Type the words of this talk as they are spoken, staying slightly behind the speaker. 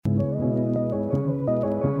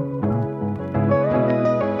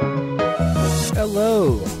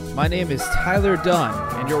Hello, my name is Tyler Dunn,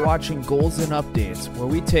 and you're watching Goals and Updates, where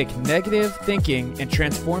we take negative thinking and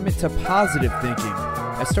transform it to positive thinking.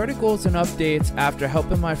 I started Goals and Updates after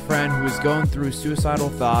helping my friend who was going through suicidal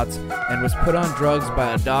thoughts and was put on drugs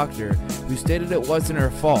by a doctor who stated it wasn't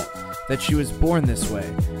her fault, that she was born this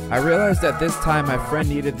way. I realized at this time my friend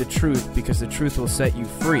needed the truth because the truth will set you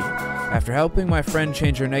free. After helping my friend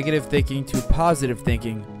change her negative thinking to positive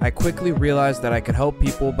thinking, I quickly realized that I could help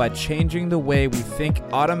people by changing the way we think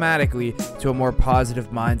automatically to a more positive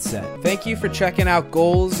mindset. Thank you for checking out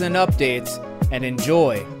Goals and Updates, and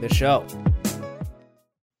enjoy the show.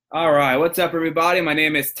 All right, what's up, everybody? My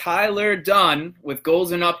name is Tyler Dunn with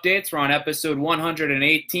Goals and Updates. We're on episode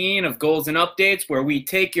 118 of Goals and Updates, where we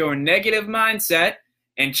take your negative mindset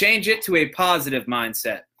and change it to a positive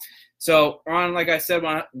mindset. So we're on, like I said,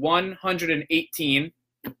 118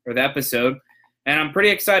 for the episode, and I'm pretty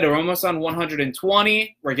excited. We're almost on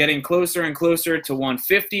 120. We're getting closer and closer to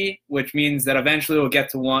 150, which means that eventually we'll get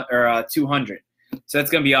to 200. So that's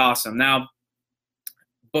going to be awesome. Now,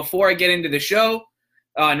 before I get into the show,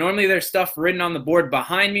 normally there's stuff written on the board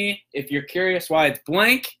behind me. If you're curious why it's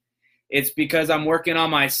blank, it's because I'm working on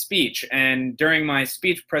my speech. And during my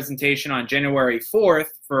speech presentation on January 4th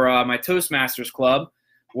for my Toastmasters Club,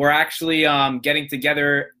 we're actually getting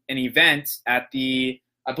together an event at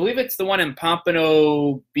I believe it's the one in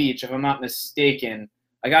Pompano Beach, if I'm not mistaken.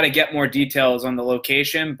 I got to get more details on the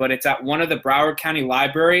location, but it's at one of the Broward County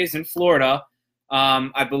libraries in Florida.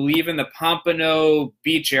 I believe in the Pompano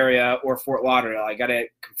Beach area or Fort Lauderdale. I got to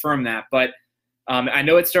confirm that. But I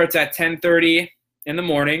know it starts at 10:30 in the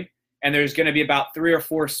morning, and there's going to be about 3 or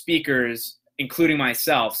 4 speakers, including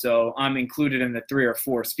myself. So I'm included in the 3 or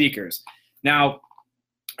 4 speakers. Now,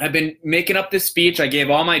 I've been making up this speech. I gave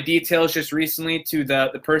all my details just recently to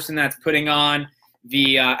the person that's putting on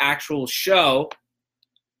the actual show.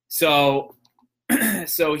 So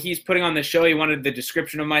he's putting on the show. He wanted the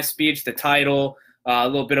description of my speech, the title, a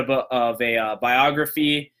little bit of a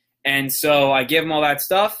biography. And so I gave him all that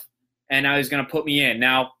stuff, and now he's going to put me in.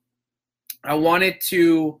 Now, I wanted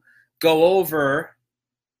to go over,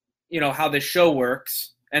 how the show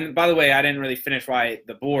works. And by the way, I didn't really finish why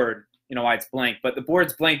the board, why it's blank. But the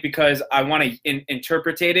board's blank because I want to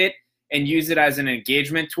interpretate it and use it as an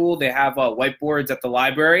engagement tool. They have whiteboards at the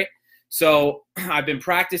library. So I've been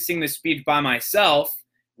practicing the speech by myself,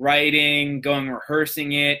 writing,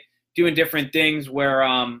 rehearsing it, doing different things where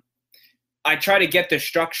I try to get the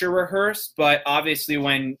structure rehearsed. But obviously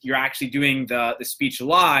when you're actually doing the speech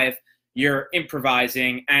live, you're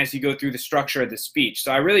improvising as you go through the structure of the speech.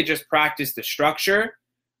 So I really just practice the structure.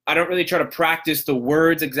 I don't really try to practice the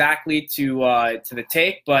words exactly to the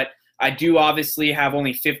take, but I do obviously have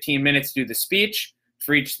only 15 minutes to do the speech.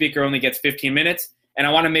 For each speaker only gets 15 minutes. And I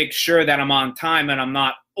want to make sure that I'm on time and I'm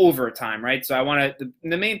not over time, right? So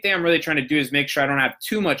the main thing I'm really trying to do is make sure I don't have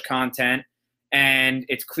too much content and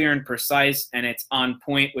it's clear and precise and it's on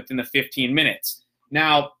point within the 15 minutes.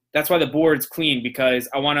 Now, that's why the board's clean, because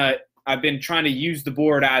I've been trying to use the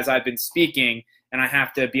board as I've been speaking, and I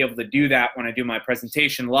have to be able to do that when I do my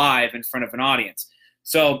presentation live in front of an audience.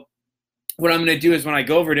 So what I'm going to do is when I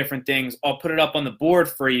go over different things, I'll put it up on the board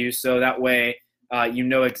for you so that way you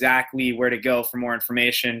know exactly where to go for more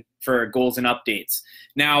information for goals and updates.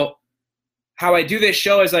 Now, how I do this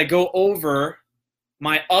show is I go over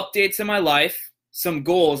my updates in my life, some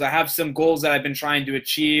goals. I have some goals that I've been trying to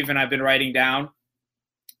achieve and I've been writing down.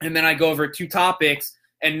 And then I go over 2 topics.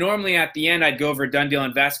 And normally at the end, I'd go over Done Deal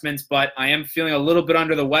Investments, but I am feeling a little bit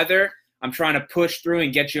under the weather. I'm trying to push through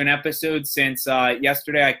and get you an episode since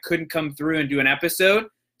yesterday I couldn't come through and do an episode.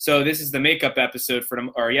 So this is the makeup episode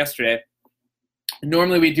for yesterday.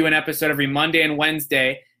 Normally we do an episode every Monday and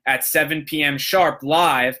Wednesday at 7 p.m. sharp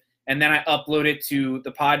live, and then I upload it to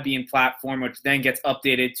the Podbean platform, which then gets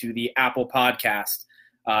updated to the Apple Podcast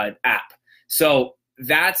app. So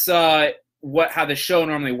that's how the show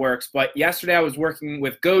normally works. But yesterday I was working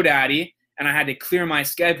with GoDaddy, and I had to clear my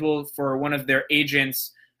schedule for one of their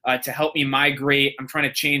agents to help me migrate. I'm trying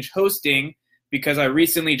to change hosting because I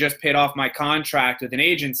recently just paid off my contract with an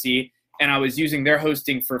agency, and I was using their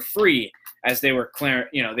hosting for free as they were clear.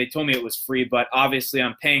 They told me it was free, but obviously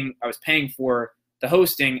I was paying for the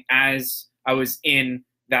hosting as I was in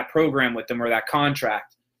that program with them or that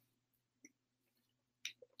contract.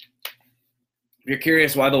 If you're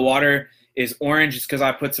curious why the water is orange, it's because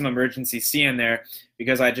I put some emergency C in there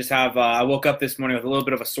because I just have I woke up this morning with a little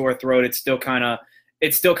bit of a sore throat. It's still kind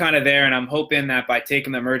of there, and I'm hoping that by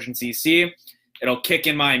taking the emergency C, it'll kick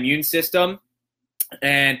in my immune system,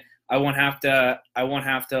 and I won't have to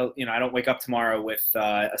I don't wake up tomorrow with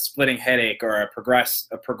a splitting headache or a progressed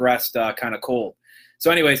kind of cold. So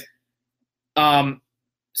anyways,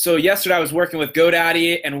 So yesterday I was working with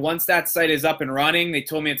GoDaddy, and once that site is up and running, they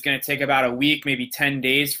told me it's going to take about a week, maybe 10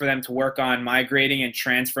 days for them to work on migrating and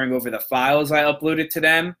transferring over the files I uploaded to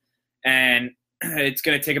them. And it's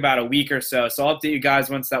going to take about a week or so. So I'll update you guys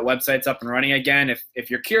once that website's up and running again. If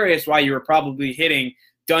you're curious why you were probably hitting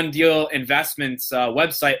Done Deal Investments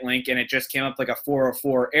website link and it just came up like a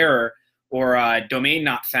 404 error or a domain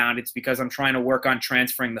not found, it's because I'm trying to work on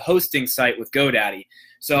transferring the hosting site with GoDaddy.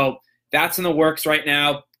 So that's in the works right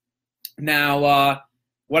now. Now,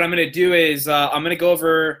 what I'm going to do is I'm going to go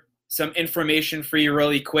over some information for you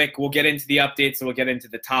really quick. We'll get into the updates and we'll get into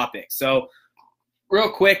the topic. So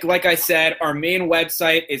real quick, like I said, our main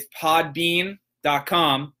website is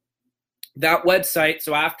podbean.com. That website,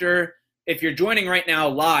 so if you're joining right now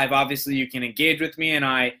live, obviously you can engage with me, and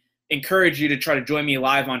I encourage you to try to join me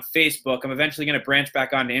live on Facebook. I'm eventually going to branch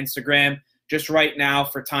back onto Instagram. Just right now,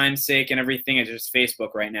 for time's sake and everything, it's just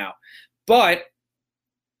Facebook right now. But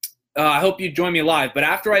I hope you join me live. But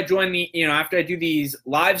after I after I do these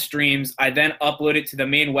live streams, I then upload it to the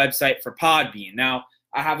main website for Podbean. Now,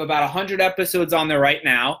 I have about 100 episodes on there right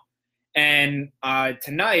now. And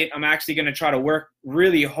tonight, I'm actually going to try to work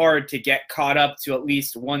really hard to get caught up to at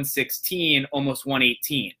least 116, almost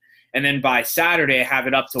 118. And then by Saturday, have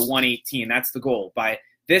it up to 118. That's the goal. By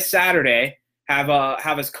this Saturday, have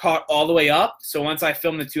us caught all the way up. So once I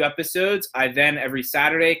film the 2 episodes, I then every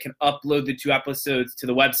Saturday can upload the 2 episodes to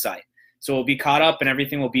the website. So we'll be caught up and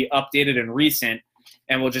everything will be updated and recent,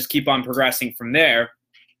 and we'll just keep on progressing from there.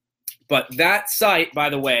 But that site, by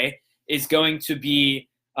the way, is going to be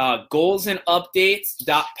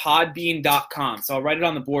goalsandupdates.podbean.com. So I'll write it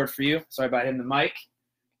on the board for you. Sorry about hitting the mic.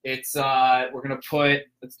 It's we're going to put,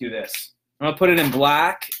 let's do this. I'm going to put it in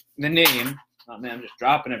black, the name. Oh man, I'm just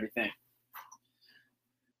dropping everything.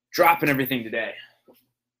 Dropping everything today.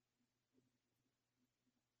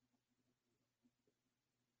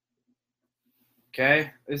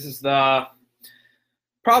 Okay, this is the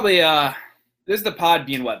Podbean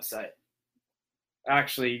website.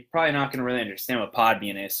 Actually, you're probably not going to really understand what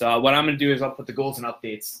Podbean is. So what I'm going to do is I'll put the goals and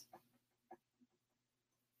updates.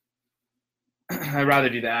 I'd rather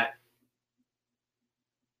do that.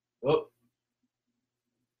 Oh.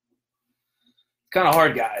 It's kind of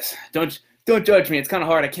hard, guys. Don't judge me. It's kind of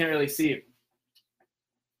hard. I can't really see it.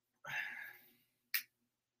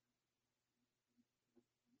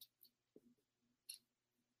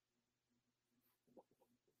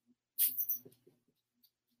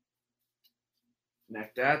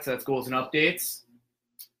 Connect that. So that's goals and updates.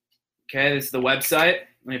 Okay, this is the website.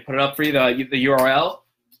 Let me put it up for you, the URL.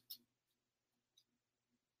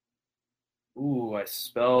 Ooh, I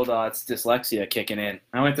spelled it's dyslexia kicking in.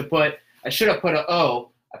 I should have put an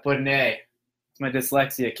O. I put an A. It's my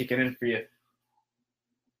dyslexia kicking in for you.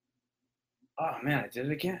 Oh, man, I did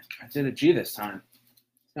it again. I did a G this time.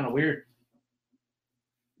 It's kind of weird.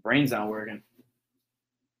 Brain's not working.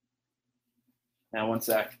 Now, one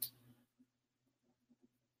sec.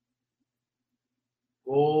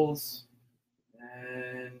 Goals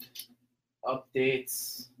and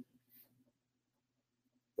updates.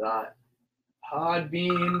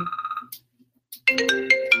 Podbean.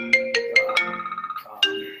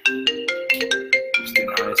 Just do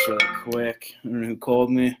this really quick. I don't know who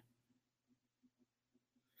called me.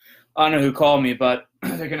 I don't know who called me, but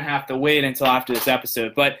they're going to have to wait until after this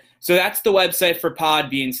episode. But so that's the website for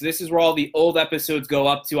Podbean. So this is where all the old episodes go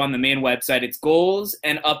up to on the main website. It's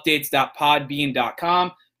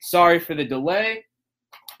goalsandupdates.podbean.com. Sorry for the delay.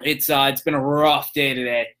 It's been a rough day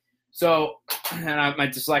today. So my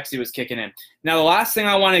dyslexia was kicking in. Now, the last thing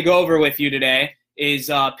I want to go over with you today is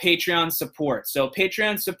Patreon support. So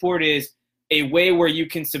Patreon support is a way where you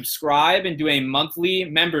can subscribe and do a monthly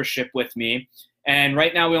membership with me. And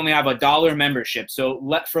right now we only have $1 membership. So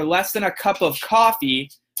for less than a cup of coffee,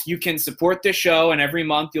 you can support the show, and every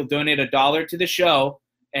month you'll donate $1 to the show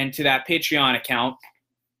and to that Patreon account.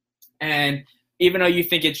 And even though you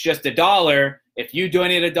think it's just $1, if you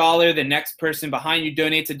donate $1, the next person behind you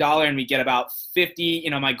donates $1, and we get about 50.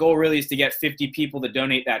 My goal really is to get 50 people to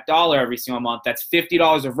donate that $1 every single month. That's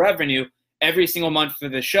 $50 of revenue every single month for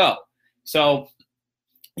the show. So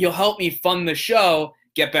you'll help me fund the show,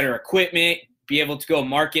 get better equipment, be able to go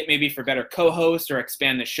market maybe for better co-hosts or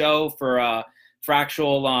expand the show for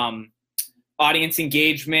actual audience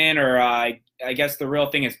engagement, or I guess the real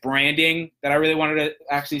thing is branding that I really wanted to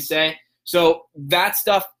actually say. So that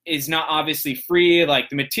stuff is not obviously free. Like,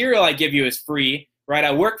 the material I give you is free, right?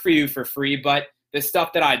 I work for you for free, but the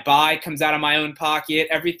stuff that I buy comes out of my own pocket.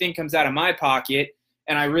 Everything comes out of my pocket,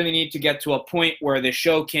 and I really need to get to a point where the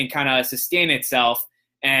show can kind of sustain itself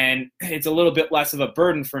And it's a little bit less of a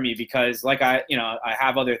burden for me because I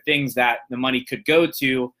have other things that the money could go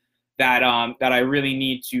to that I really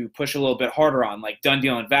need to push a little bit harder on, like done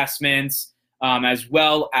deal investments, as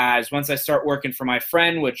well as once I start working for my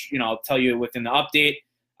friend, which, I'll tell you within the update,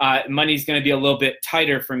 money's going to be a little bit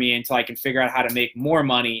tighter for me until I can figure out how to make more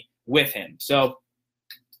money with him. So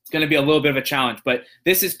it's going to be a little bit of a challenge, but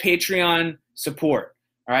this is Patreon support.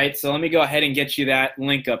 All right. So let me go ahead and get you that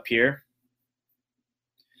link up here,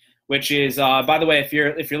 which is, by the way, if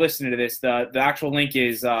you're listening to this, the actual link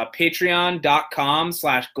is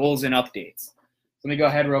patreon.com/goalsandupdates. Let me go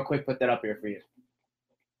ahead real quick, put that up here for you.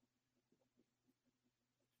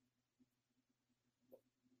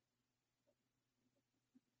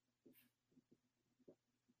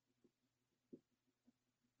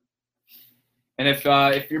 And if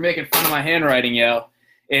you're making fun of my handwriting, it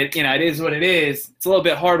is what it is. It's a little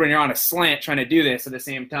bit hard when you're on a slant trying to do this at the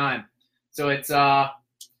same time. So it's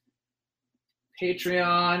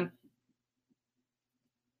Patreon.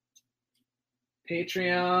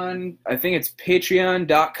 I think it's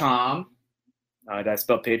patreon.com. Did I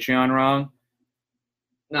spell Patreon wrong?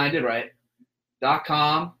 No, I did right.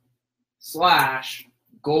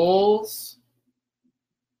 .com/goals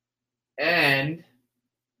and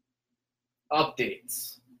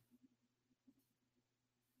updates.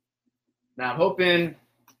 Now I'm hoping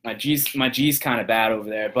my G's kind of bad over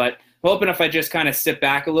there, but I'm hoping if I just kind of sit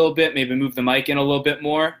back a little bit, maybe move the mic in a little bit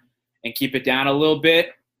more and keep it down a little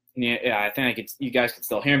bit. Yeah, I think you guys can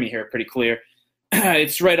still hear me here pretty clear.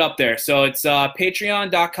 It's right up there. So it's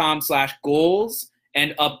patreon.com/goals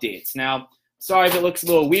and updates. Now, sorry if it looks a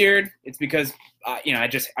little weird. It's because I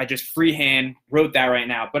just freehand wrote that right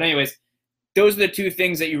now. But anyways, those are the two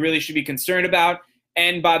things that you really should be concerned about.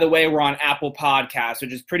 And by the way, we're on Apple Podcasts,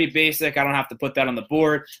 which is pretty basic. I don't have to put that on the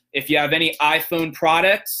board. If you have any iPhone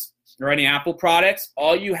products or any Apple products,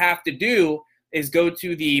 all you have to do is go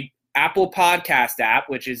to the Apple Podcast app,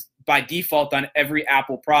 which is by default on every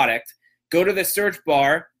Apple product. Go to the search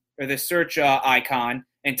bar or the search icon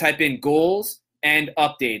and type in goals and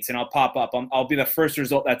updates, and I'll pop up. I'll be the first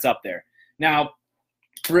result that's up there. Now,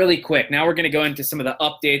 really quick, now we're going to go into some of the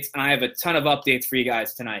updates, and I have a ton of updates for you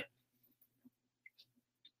guys tonight.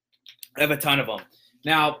 I have a ton of them.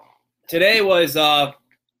 Now, today was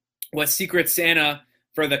Secret Santa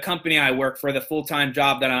for the company I work for, the full-time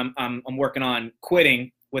job that I'm working on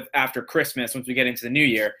quitting with after Christmas once we get into the new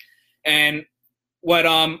year. And what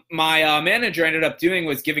my manager ended up doing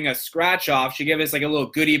was giving us scratch off. She gave us like a little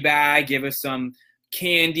goodie bag, gave us some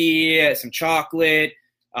candy, some chocolate.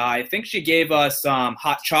 I think she gave us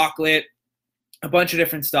hot chocolate, a bunch of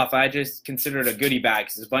different stuff. I just consider it a goodie bag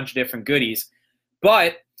because it's a bunch of different goodies.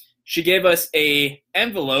 But she gave us a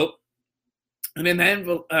envelope, and in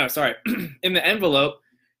the envelope,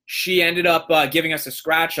 she ended up giving us a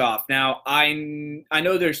scratch off. Now, I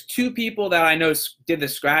know there's two people that I know did the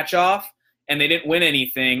scratch off, and they didn't win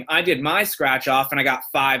anything. I did my scratch off, and I got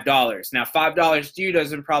 $5. Now, $5 to you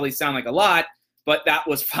doesn't probably sound like a lot, but that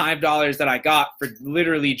was $5 that I got for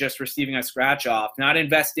literally just receiving a scratch off, not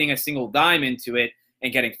investing a single dime into it,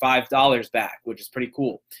 and getting $5 back, which is pretty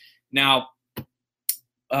cool. Now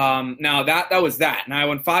that was that. Now I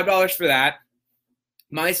won $5 for that.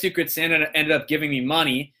 My Secret Santa ended up giving me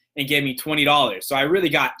money and gave me $20. So I really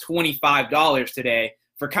got $25 today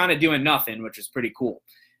for kind of doing nothing, which is pretty cool.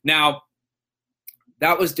 Now,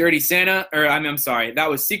 that was Dirty Santa, that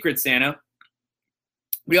was Secret Santa.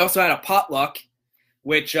 We also had a potluck,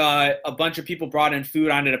 which a bunch of people brought in food.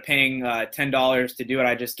 I ended up paying $10 to do it.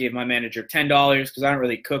 I just gave my manager $10 because I don't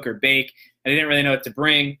really cook or bake. And I didn't really know what to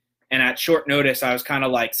bring. And at short notice, I was kind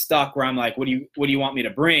of like stuck where I'm like, what do you want me to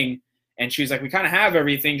bring? And she was like, we kind of have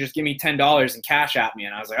everything. Just give me $10 and cash at me.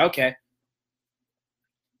 And I was like, okay.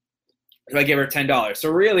 So I gave her $10. So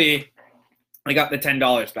really, I got the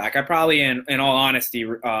 $10 back. I probably, in all honesty,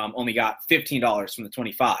 only got $15 from the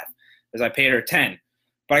 $25 because I paid her $10.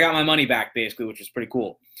 But I got my money back basically, which was pretty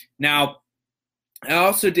cool. Now, I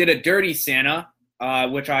also did a Dirty Santa,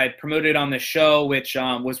 which I promoted on the show, which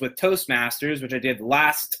was with Toastmasters, which I did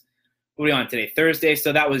what are we on today? Thursday.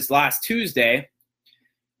 So that was last Tuesday.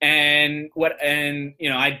 And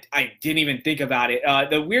I didn't even think about it.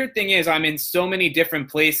 The weird thing is I'm in so many different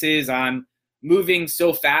places. I'm moving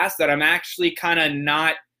so fast that I'm actually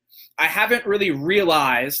I haven't really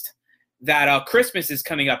realized that Christmas is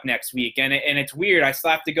coming up next week. And it's weird. I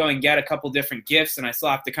still have to go and get a couple different gifts, and I still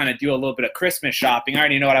have to kind of do a little bit of Christmas shopping. I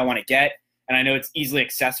already know what I want to get, and I know it's easily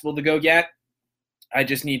accessible to go get. I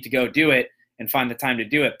just need to go do it and find the time to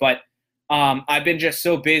do it. But I've been just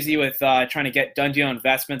so busy with trying to get Done Deal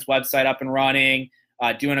Investments website up and running,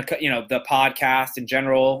 doing the podcast in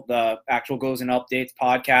general, the actual Goals and Updates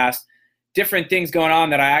podcast, different things going on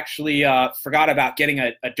that I actually forgot about getting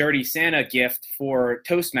a Dirty Santa gift for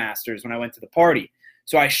Toastmasters when I went to the party.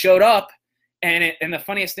 So I showed up, and the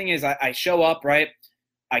funniest thing is I show up, right?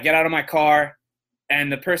 I get out of my car,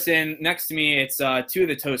 and the person next to me, it's 2 of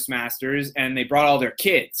the Toastmasters, and they brought all their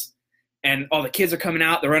kids. And all the kids are coming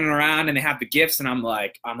out, they're running around, and they have the gifts, and I'm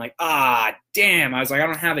like, damn. I was like, I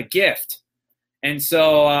don't have a gift. And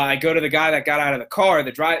so I go to the guy that got out of the car,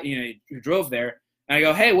 who drove there, and I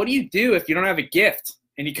go, hey, what do you do if you don't have a gift?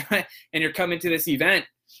 And you're coming to this event,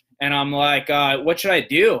 and I'm like, what should I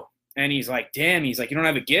do? And he's like, damn. He's like, you don't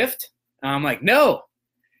have a gift? And I'm like, no.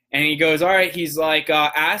 And he goes, all right. He's like,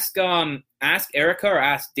 ask Erica or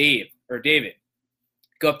ask Dave or David.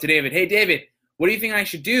 Go up to David. Hey, David, what do you think I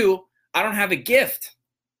should do? I don't have a gift.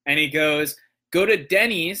 And he goes, go to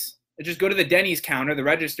Denny's. Just go to the Denny's counter, the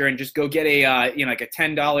register, and just go get a like a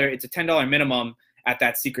 $10. It's a $10 minimum at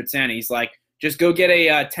that Secret Santa. He's like, just go get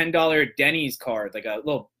a $10 Denny's card, like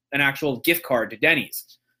an actual gift card to Denny's.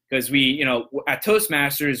 Because we, at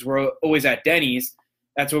Toastmasters, we're always at Denny's.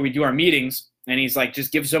 That's where we do our meetings. And he's like,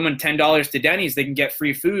 just give someone $10 to Denny's. They can get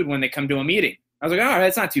free food when they come to a meeting. I was like, all right,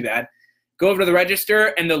 that's not too bad. Go over to the register,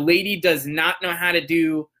 and the lady does not know how to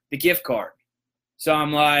do the gift card. So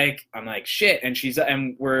I'm like, shit.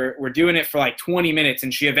 And we're doing it for like 20 minutes,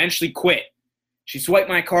 and she eventually quit. She swiped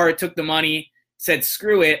my card, took the money, said,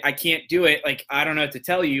 screw it, I can't do it. Like, I don't know what to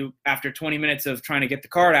tell you after 20 minutes of trying to get the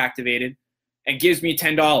card activated, and gives me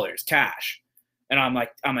 $10 cash. And I'm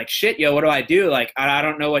like, shit, yo, what do I do? Like, I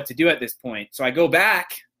don't know what to do at this point. So I go back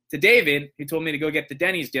to David, who told me to go get the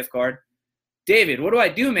Denny's gift card. David, what do I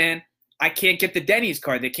do, man? I can't get the Denny's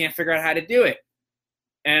card. They can't figure out how to do it.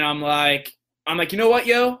 And I'm like, you know what,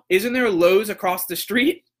 yo? Isn't there a Lowe's across the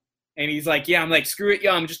street? And he's like, yeah. I'm like, screw it,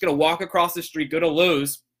 yo. I'm just going to walk across the street, go to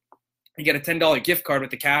Lowe's, and get a $10 gift card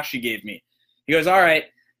with the cash he gave me. He goes, all right.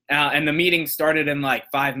 And the meeting started in like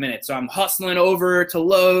 5 minutes. So I'm hustling over to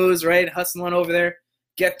Lowe's, right? Hustling over there,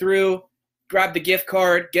 get through, grab the gift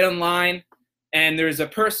card, get in line. And there's a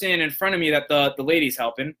person in front of me that the lady's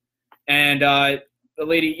helping. And the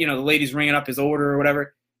lady's ringing up his order or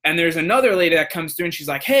whatever. And there's another lady that comes through, and she's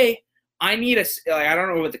like, hey, I need I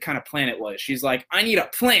don't know what the kind of plant it was. She's like, I need a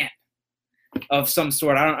plant of some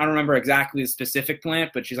sort. I don't remember exactly the specific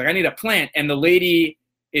plant, but she's like, I need a plant. And the lady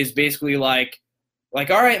is basically like,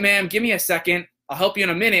 all right, ma'am, give me a second. I'll help you in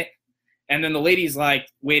a minute. And then the lady's like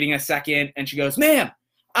waiting a second, and she goes, ma'am,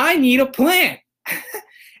 I need a plant.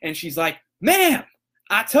 And she's like, ma'am,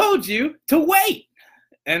 I told you to wait.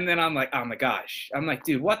 And then I'm like, oh my gosh. I'm like,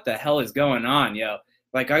 dude, what the hell is going on, yo?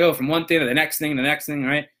 Like, I go from one thing to the next thing,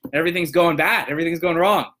 right? Everything's going bad. Everything's going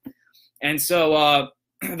wrong. And so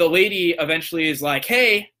the lady eventually is like,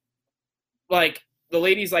 hey, like, the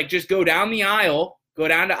lady's like, just go down the aisle, go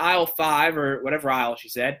down to aisle 5 or whatever aisle she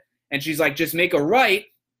said. And she's like, just make a right,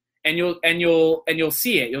 and you'll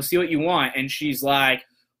see it. You'll see what you want. And she's like,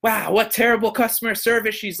 wow, what terrible customer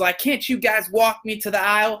service. She's like, can't you guys walk me to the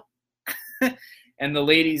aisle? And the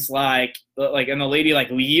lady's like, and the lady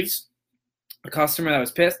like leaves. The customer that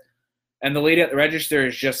was pissed, and the lady at the register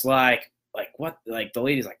is just like what? Like, the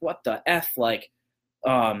lady's like, what the F? Like,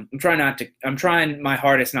 I'm trying my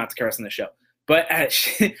hardest not to curse on the show, but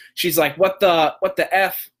she's like, what the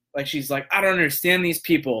F? Like, she's like, I don't understand these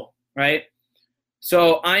people, right?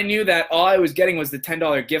 So I knew that all I was getting was the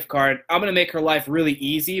 $10 gift card. I'm gonna make her life really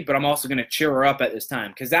easy, but I'm also gonna cheer her up at this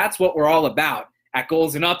time, because that's what we're all about at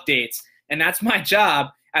Goals and Updates, and that's my job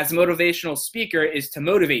as a motivational speaker, is to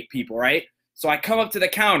motivate people, right? So I come up to the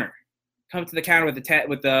counter with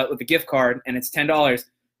the gift card, and it's $10.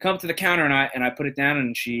 Come up to the counter, and I put it down,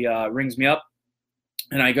 and she rings me up,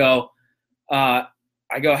 and I go,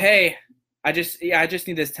 hey, I just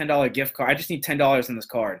need this $10 gift card. I just need $10 in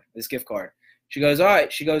this gift card. She goes, all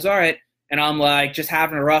right. And I'm like, just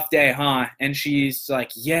having a rough day, huh? And she's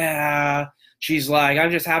like, yeah. She's like,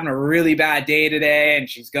 I'm just having a really bad day today. And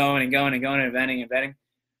she's going and venting.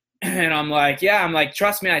 And I'm like, yeah,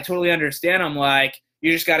 trust me, I totally understand. I'm like,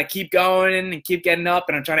 you just got to keep going and keep getting up.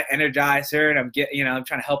 And I'm trying to energize her, and I'm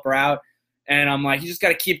trying to help her out. And I'm like, you just got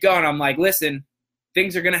to keep going. I'm like, listen,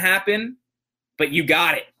 things are going to happen, but you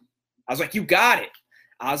got it. I was like, you got it.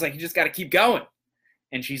 I was like, you just got to keep going.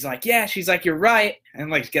 And she's like, yeah, you're right.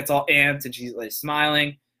 And like, gets all amped, and she's like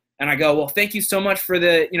smiling. And I go, well, thank you so much for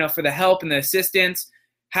the help and the assistance.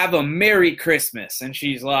 Have a Merry Christmas. And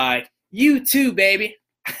she's like, you too, baby.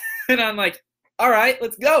 And I'm like, all right,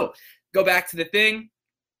 let's go. Go back to the thing.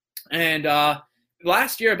 And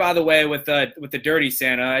last year, by the way, with the Dirty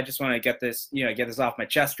Santa, I just want to get this off my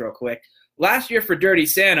chest real quick. Last year for Dirty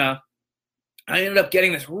Santa, I ended up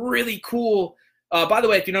getting this really cool. By the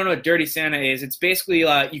way, if you don't know what Dirty Santa is, it's basically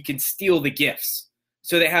you can steal the gifts.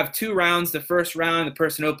 So they have 2 rounds. The first round, the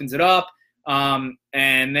person opens it up. And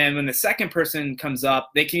then when the second person comes up,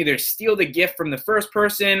 they can either steal the gift from the first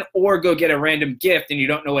person or go get a random gift and you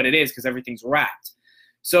don't know what it is because everything's wrapped.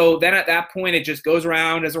 So then at that point, it just goes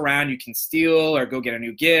around as a round. You can steal or go get a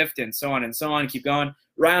new gift and so on and so on. Keep going.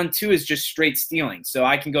 Round 2 is just straight stealing. So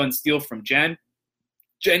I can go and steal from Jen.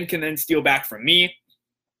 Jen can then steal back from me.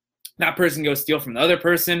 That person goes steal from the other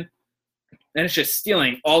person. Then it's just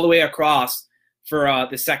stealing all the way across for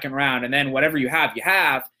the second round. And then whatever you have, you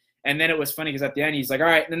have. And then it was funny because at the end, he's like, all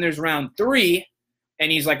right, and then there's round 3.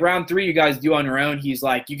 And he's like, round 3, you guys do on your own. He's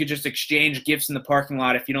like, you could just exchange gifts in the parking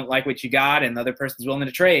lot if you don't like what you got and the other person's willing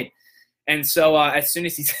to trade. And so as soon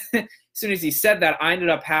as he said that, I ended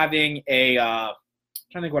up having I'm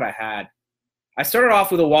trying to think what I had. I started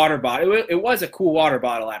off with a water bottle. It was a cool water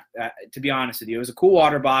bottle, to be honest with you. It was a cool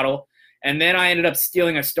water bottle. And then I ended up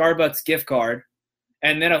stealing a Starbucks gift card.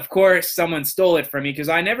 And then, of course, someone stole it from me because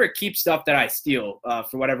I never keep stuff that I steal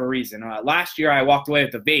for whatever reason. Last year, I walked away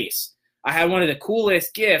with a vase. I had one of the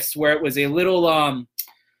coolest gifts where it was a little I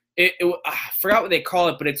forgot what they call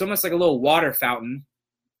it, but it's almost like a little water fountain.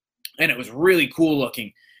 And it was really cool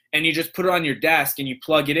looking. And you just put it on your desk and you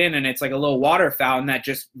plug it in, and it's like a little water fountain that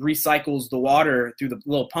just recycles the water through the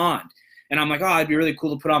little pond. And I'm like, oh, it'd be really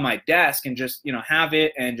cool to put on my desk and just, have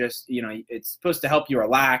it. And just, it's supposed to help you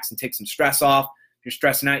relax and take some stress off. If you're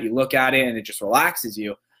stressing out, you look at it and it just relaxes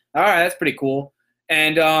you. All right, that's pretty cool.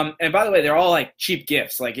 And by the way, they're all like cheap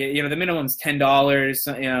gifts. Like, the minimum's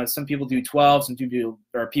 $10. Some people do 12,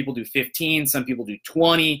 people do 15, some people do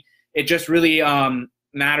 20. It just really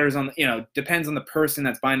matters on, depends on the person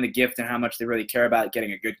that's buying the gift and how much they really care about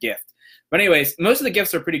getting a good gift. But anyways, most of the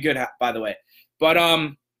gifts are pretty good, by the way. But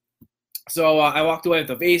so I walked away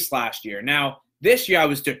with a vase last year. Now, this year I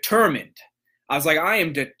was determined. I was like, I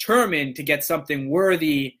am determined to get something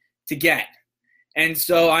worthy to get. And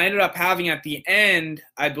so I ended up having at the end,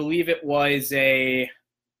 I believe it was a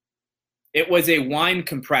wine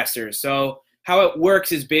compressor. So how it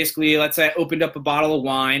works is basically, let's say I opened up a bottle of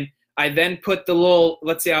wine. I then put the little,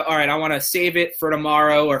 let's say, all right, I want to save it for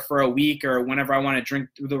tomorrow or for a week or whenever I want to drink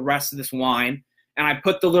the rest of this wine. And I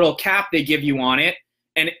put the little cap they give you on it.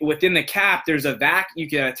 And within the cap, there's you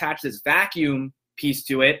can attach this vacuum piece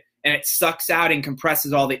to it, and it sucks out and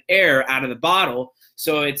compresses all the air out of the bottle.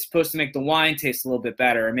 So it's supposed to make the wine taste a little bit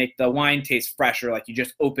better and make the wine taste fresher, like you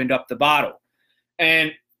just opened up the bottle.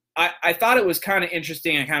 And I thought it was kind of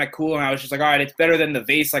interesting and kind of cool, and I was just like, all right, it's better than the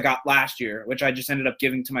vase I got last year, which I just ended up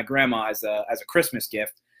giving to my grandma as a Christmas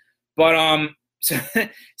gift. But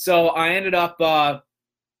so I ended up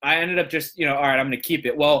just, all right, I'm going to keep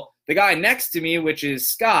it. Well, the guy next to me, which is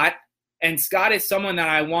Scott, and Scott is someone that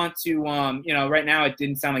I want to, right now it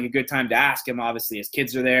didn't sound like a good time to ask him. Obviously, his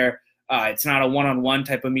kids are there. It's not a one-on-one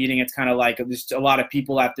type of meeting. It's kind of like there's a lot of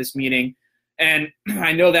people at this meeting. And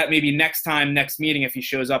I know that maybe next meeting, if he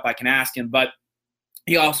shows up, I can ask him. But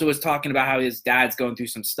he also was talking about how his dad's going through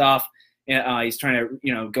some stuff. He's trying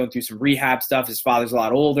to, going through some rehab stuff. His father's a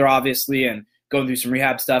lot older, obviously, and going through some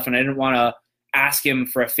rehab stuff. And I didn't want to ask him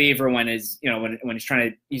for a favor when he's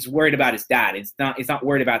worried about his dad. He's not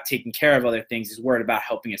worried about taking care of other things. He's worried about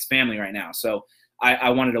helping his family right now. So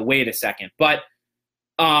I wanted to wait a second. But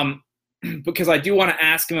because I do want to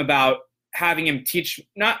ask him about having him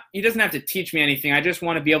he doesn't have to teach me anything. I just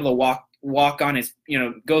want to be able to walk on his,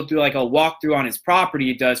 go through like a walkthrough on his property.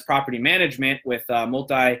 He does property management with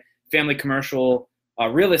multi-family commercial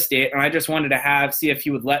real estate. And I just wanted to see if he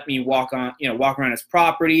would let me walk around his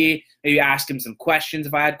property, maybe ask him some questions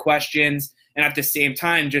if I had questions. And at the same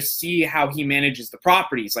time, just see how he manages the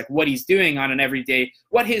properties, like what he's doing on an everyday,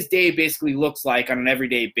 what his day basically looks like on an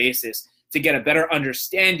everyday basis to get a better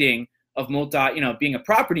understanding of being a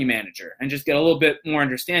property manager and just get a little bit more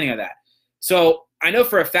understanding of that. So I know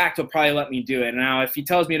for a fact he'll probably let me do it. Now, if he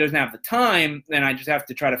tells me he doesn't have the time, then I just have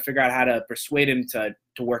to try to figure out how to persuade him to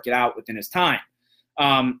work it out within his time.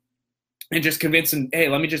 And just convince him, hey,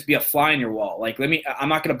 let me just be a fly in your wall. Like, I'm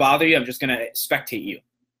not going to bother you. I'm just going to spectate you.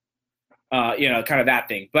 Kind of that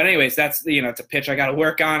thing. But anyways, that's, it's a pitch I got to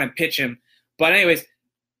work on and pitch him. But anyways,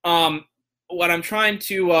 what I'm trying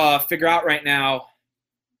to figure out right now,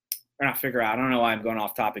 or not figure out, I don't know why I'm going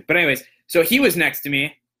off topic. But anyways, so he was next to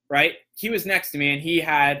me, right? He was next to me, and he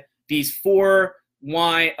had these 4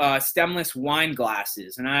 stemless wine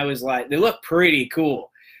glasses. And I was like, they look pretty cool.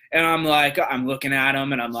 And I'm like, I'm looking at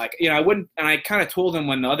them, and I'm like, I wouldn't, and I kind of told him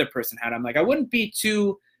when the other person had them, like, I wouldn't be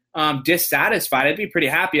too dissatisfied. I'd be pretty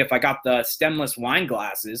happy if I got the stemless wine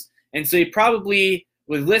glasses. And so he probably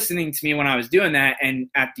was listening to me when I was doing that. And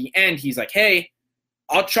at the end, he's like, hey,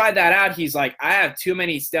 I'll try that out. He's like, I have too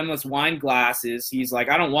many stemless wine glasses. He's like,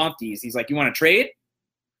 I don't want these. He's like, you want to trade?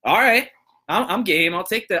 All right, I'm game. I'll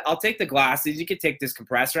take the glasses. You could take this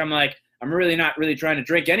compressor. I'm like, I'm really not really trying to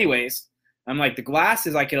drink anyways. I'm like, the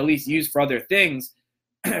glasses I could at least use for other things.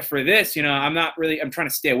 For this, I'm trying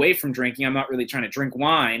to stay away from drinking. I'm not really trying to drink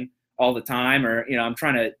wine all the time, or, I'm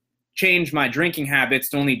trying to change my drinking habits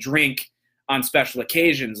to only drink on special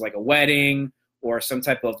occasions like a wedding or some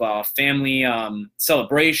type of family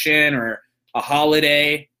celebration or a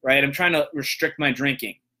holiday, right? I'm trying to restrict my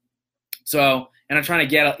drinking. So, and I'm trying to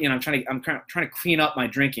get, I'm trying to clean up my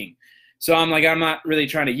drinking. So I'm like, I'm not really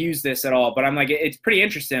trying to use this at all, but I'm like, it's pretty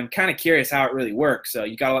interesting. I'm kind of curious how it really works. So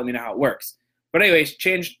you got to let me know how it works. But anyways,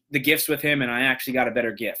 changed the gifts with him, and I actually got a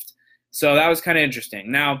better gift. So that was kind of interesting.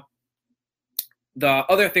 Now, the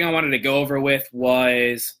other thing I wanted to go over with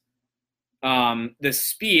was the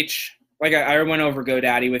speech. Like I went over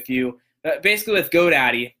GoDaddy with you. Basically with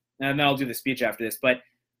GoDaddy, and then I'll do the speech after this. But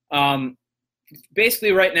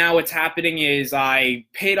basically right now what's happening is I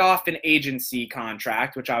paid off an agency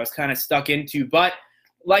contract, which I was kind of stuck into. But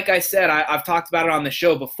like I said, I've talked about it on the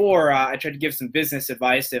show before. I tried to give some business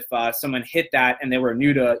advice if someone hit that and they were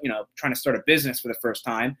new to, trying to start a business for the first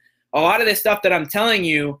time. A lot of this stuff that I'm telling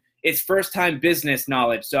you is first-time business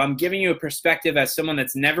knowledge. So I'm giving you a perspective as someone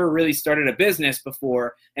that's never really started a business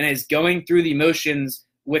before and is going through the motions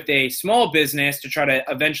with a small business to try to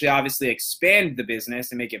eventually obviously expand the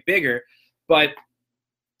business and make it bigger,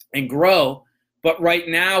 and grow. But right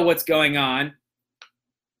now what's going on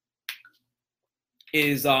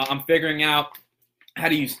is I'm figuring out how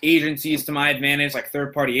to use agencies to my advantage, like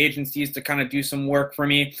third-party agencies to kind of do some work for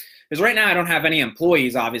me. Because right now I don't have any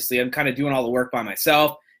employees, obviously. I'm kind of doing all the work by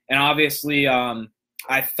myself. And obviously I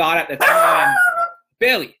thought at the time,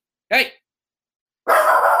 Bailey, hey,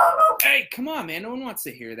 come on, man. No one wants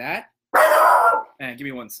to hear that. Man, give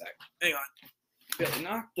me 1 sec. Hang on. Bailey,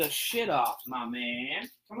 knock the shit off, my man.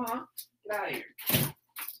 Come on. Get out of here.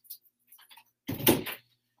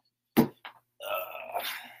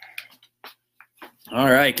 All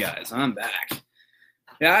right, guys, I'm back.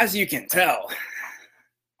 Yeah, as you can tell,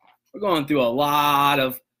 we're going through a lot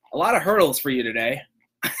of hurdles for you today.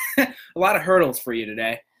 A lot of hurdles for you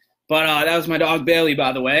today. But that was my dog Bailey,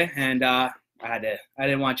 by the way, and I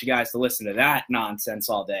didn't want you guys to listen to that nonsense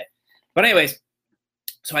all day. But anyways,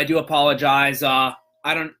 so I do apologize. I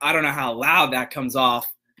don't know how loud that comes off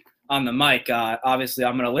on the mic. Obviously,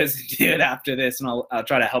 I'm gonna listen to it after this, and I'll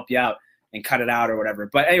try to help you out and cut it out or whatever.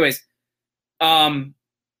 But anyways.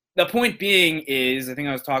 The point being is, I think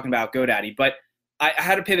I was talking about GoDaddy, but I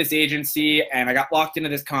had to pay this agency and I got locked into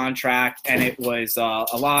this contract, and it was a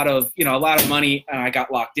lot of money, and I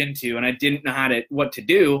got locked into, and I didn't know what to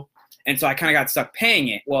do. And so I kind of got stuck paying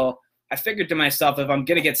it. Well, I figured to myself, if I'm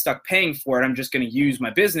going to get stuck paying for it, I'm just going to use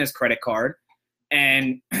my business credit card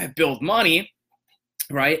and build money,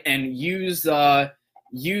 right? And use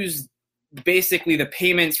basically the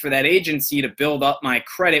payments for that agency to build up my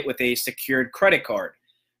credit with a secured credit card.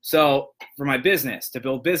 So for my business, to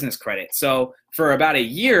build business credit. So for about a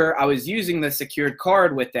year, I was using the secured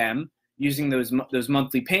card with them, using those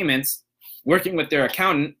monthly payments, working with their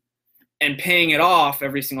accountant and paying it off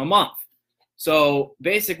every single month. So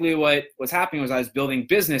basically what was happening was I was building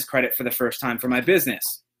business credit for the first time for my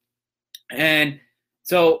business. And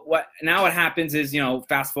so what happens is,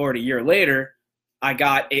 fast forward a year later, I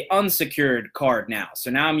got a unsecured card now.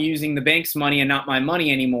 So now I'm using the bank's money and not my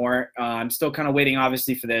money anymore. I'm still kind of waiting,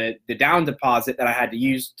 obviously, for the down deposit that I had to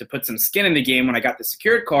use to put some skin in the game when I got the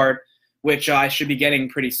secured card, which I should be getting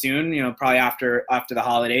pretty soon, probably after the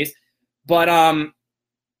holidays. But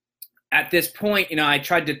at this point, I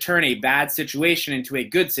tried to turn a bad situation into a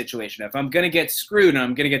good situation. If I'm going to get screwed and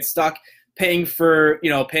I'm going to get stuck paying for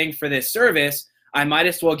this service, I might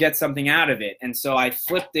as well get something out of it. And so I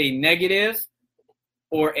flipped a negative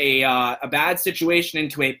or a bad situation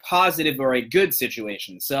into a positive or a good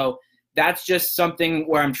situation. So that's just something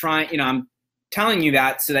where I'm telling you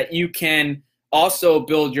that so that you can also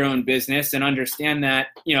build your own business and understand that,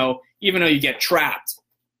 even though you get trapped,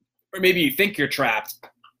 or maybe you think you're trapped,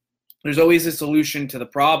 there's always a solution to the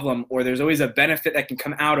problem, or there's always a benefit that can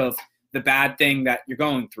come out of the bad thing that you're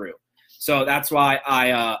going through. So that's why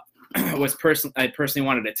I personally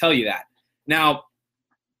wanted to tell you that. Now,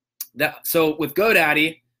 so with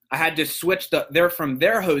GoDaddy, I had to switch from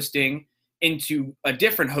their hosting into a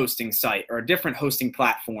different hosting site or a different hosting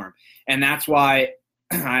platform. And that's why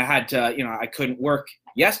I had to, I couldn't work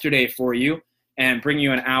yesterday for you and bring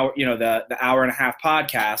you an hour, the hour and a half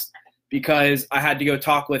podcast, because I had to go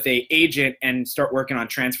talk with a agent and start working on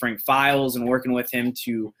transferring files and working with him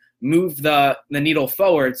to move the needle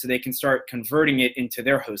forward so they can start converting it into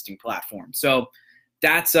their hosting platform. So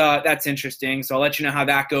that's interesting. So I'll let you know how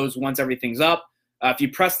that goes once everything's up. If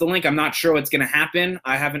you press the link, I'm not sure what's going to happen.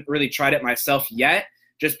 I haven't really tried it myself yet,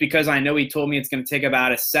 just because I know he told me it's going to take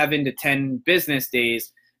about 7 to 10 business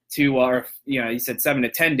days to, or he said 7 to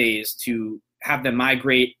 10 days to have them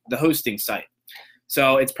migrate the hosting site.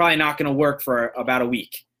 So it's probably not going to work for about a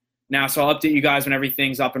week. Now, so I'll update you guys when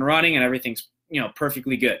everything's up and running and everything's,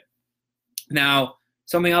 perfectly good. Now,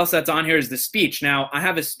 something else that's on here is the speech. Now, I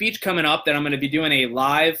have a speech coming up that I'm going to be doing a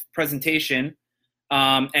live presentation,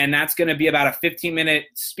 and that's going to be about a 15-minute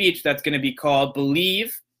speech that's going to be called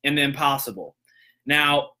Believe in the Impossible.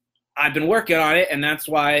 Now, I've been working on it, and that's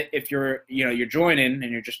why if you're joining and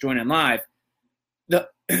you're just joining live,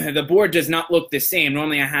 the board does not look the same.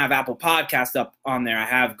 Normally I have Apple Podcast up on there. I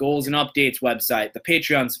have Goals and Updates website, the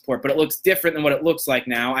Patreon support, but it looks different than what it looks like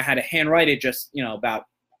now. I had to handwrite it just, about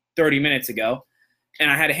 30 minutes ago. And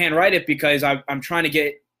I had to handwrite it because I'm trying to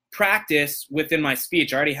get practice within my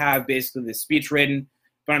speech. I already have basically the speech written,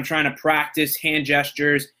 but I'm trying to practice hand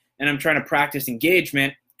gestures and I'm trying to practice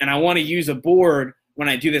engagement. And I want to use a board when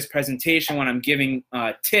I do this presentation, when I'm giving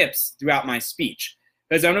tips throughout my speech,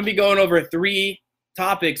 because I'm going to be going over 3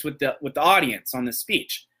 topics with the audience on the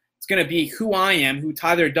speech. It's going to be who I am, who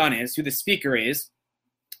Tyler Dunn is, who the speaker is.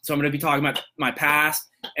 So I'm going to be talking about my past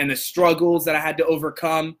and the struggles that I had to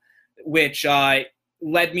overcome, which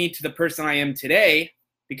led me to the person I am today,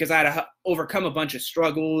 because I had to overcome a bunch of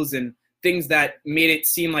struggles and things that made it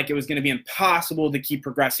seem like it was going to be impossible to keep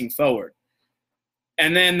progressing forward.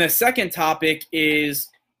 And then the second topic is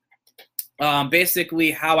basically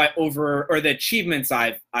how the achievements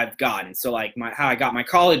I've gotten. So like how I got my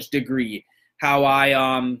college degree, how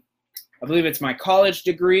I believe it's my college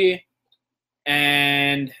degree,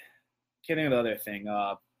 and can't think of the other thing.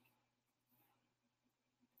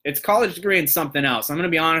 It's college degree and something else. I'm going to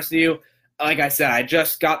be honest with you. Like I said, I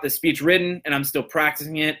just got the speech written and I'm still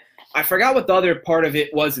practicing it. I forgot what the other part of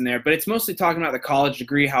it was in there, but it's mostly talking about the college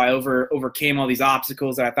degree, how I overcame all these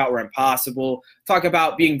obstacles that I thought were impossible. Talk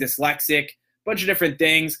about being dyslexic, a bunch of different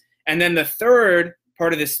things. And then the third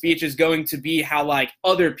part of the speech is going to be how like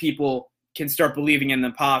other people can start believing in the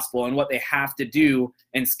impossible and what they have to do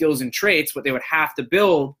and skills and traits, what they would have to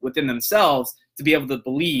build within themselves to be able to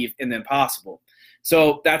believe in the impossible.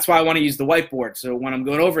 So that's why I want to use the whiteboard. So when I'm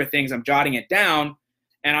going over things, I'm jotting it down.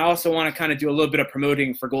 And I also want to kind of do a little bit of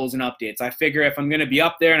promoting for Goals and Updates. I figure if I'm going to be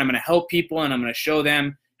up there and I'm going to help people and I'm going to show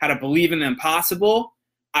them how to believe in the impossible,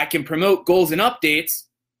 I can promote Goals and Updates,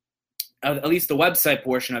 at least the website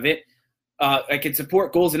portion of it. I can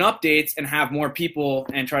support Goals and Updates and have more people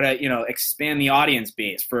and try to, expand the audience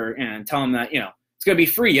base and tell them that, it's going to be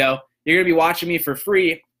free, yo. You're going to be watching me for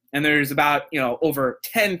free. And there's about, over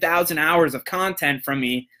 10,000 hours of content from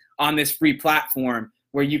me on this free platform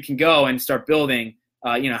where you can go and start building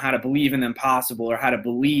how to believe in the impossible, or how to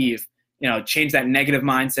believe, change that negative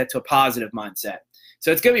mindset to a positive mindset.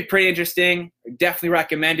 So it's going to be pretty interesting. I definitely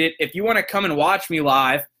recommend it. If you want to come and watch me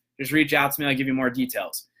live, just reach out to me. I'll give you more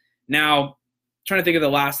details. Now, I'm trying to think of the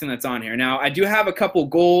last thing that's on here. Now, I do have a couple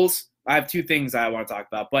goals. I have 2 things I want to talk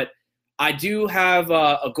about, but I do have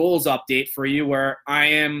a goals update for you where I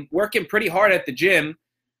am working pretty hard at the gym.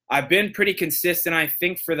 I've been pretty consistent, I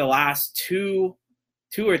think, for the last 2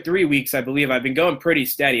 or 3 weeks. I believe I've been going pretty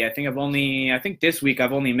steady. I think this week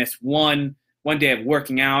I've only missed one day of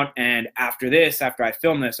working out, and after I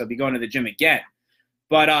film this, I'll be going to the gym again.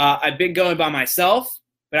 But I've been going by myself,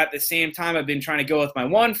 but at the same time, I've been trying to go with my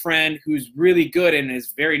one friend who's really good and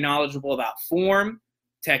is very knowledgeable about form,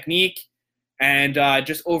 technique, and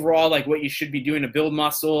just overall like what you should be doing to build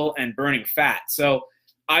muscle and burning fat. So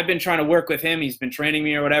I've been trying to work with him. He's been training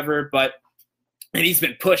me or whatever, and he's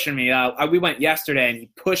been pushing me. We went yesterday, and he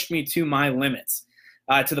pushed me to my limits,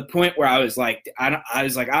 to the point where I was like, I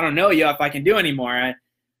don't know, if I can do anymore.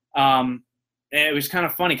 And it was kind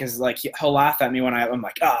of funny because like he'll laugh at me when I'm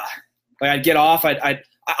like, I'd get off. I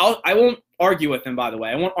won't argue with him. By the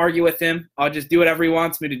way, I won't argue with him. I'll just do whatever he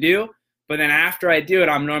wants me to do. But then after I do it,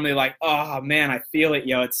 I'm normally like, oh man, I feel it,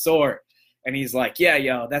 it's sore. And he's like,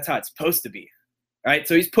 yeah, that's how it's supposed to be, right?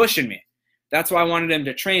 So he's pushing me. That's why I wanted him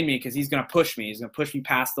to train me, because he's going to push me. He's going to push me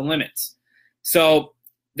past the limits. So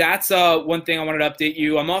that's one thing I wanted to update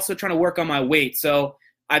you. I'm also trying to work on my weight. So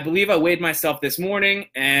I believe I weighed myself this morning,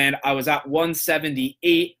 and I was at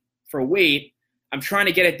 178 for weight. I'm trying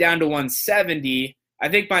to get it down to 170. I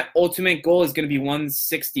think my ultimate goal is going to be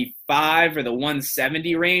 165 or the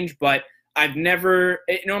 170 range, but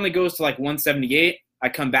it normally goes to like 178. I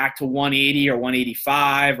come back to 180 or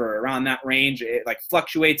 185 or around that range. It like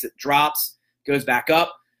fluctuates, it drops, goes back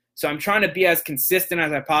up. So I'm trying to be as consistent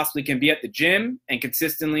as I possibly can be at the gym and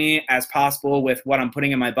consistently as possible with what I'm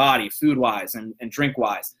putting in my body, food-wise and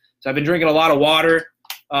drink-wise. So I've been drinking a lot of water.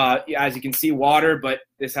 As you can see, water, but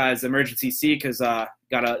this has emergency C because got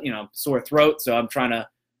a sore throat, so I'm trying to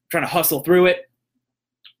hustle through it.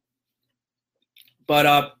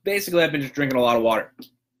 But basically, I've been just drinking a lot of water.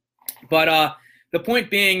 But the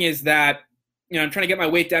point being is that I'm trying to get my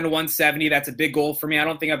weight down to 170. That's a big goal for me. I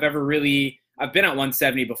don't think I've been at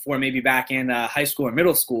 170 before, maybe back in high school or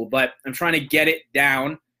middle school, but I'm trying to get it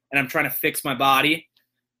down and I'm trying to fix my body.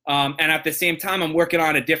 And at the same time, I'm working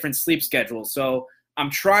on a different sleep schedule. So I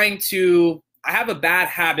have a bad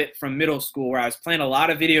habit from middle school where I was playing a lot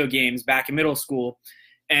of video games back in middle school,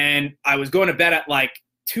 and I was going to bed at like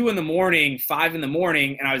 2 in the morning, 5 in the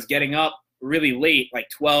morning, and I was getting up really late, like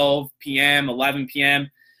 12 p.m., 11 p.m.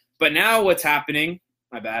 But now what's happening,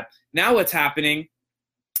 now what's happening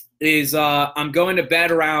is I'm going to bed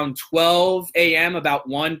around 12 a.m., about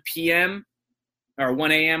 1 p.m., or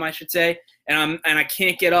 1 a.m., I should say, and I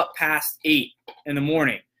can't get up past 8 in the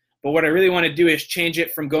morning. But what I really want to do is change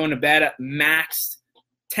it from going to bed at max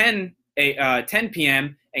 10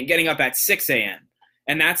 p.m. and getting up at 6 a.m.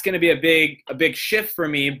 And that's going to be a big shift for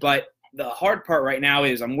me. But the hard part right now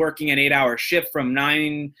is I'm working an 8-hour shift from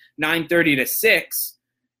 9:30 to 6.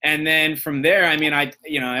 And then from there, I mean, I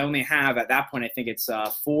only have at that point, I think it's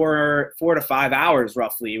 4 to 5 hours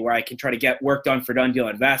roughly where I can try to get work done for Done Deal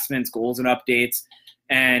Investments, goals and updates,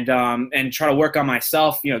 and try to work on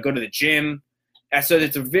myself, go to the gym. So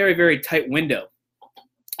it's a very, very tight window.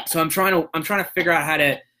 So I'm trying to figure out how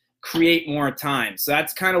to create more time. So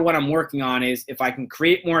that's kind of what I'm working on, is if I can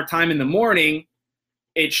create more time in the morning,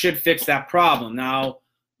 it should fix that problem. Now,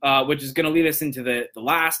 which is going to lead us into the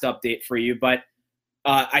last update for you, but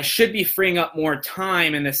I should be freeing up more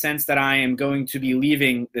time in the sense that I am going to be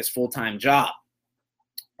leaving this full-time job.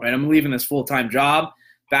 Right? I'm leaving this full-time job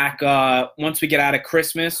back once we get out of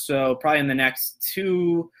Christmas, so probably in the next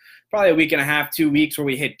probably a week and a half, 2 weeks where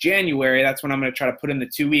we hit January. That's when I'm going to try to put in the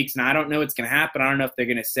 2 weeks. Now, I don't know what's going to happen. I don't know if they're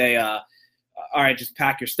going to say, all right, just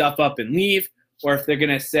pack your stuff up and leave, or if they're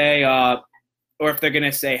going to say,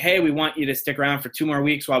 hey, we want you to stick around for 2 more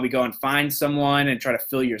weeks while we go and find someone and try to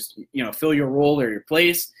fill your role or your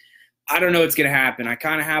place. I don't know what's going to happen. I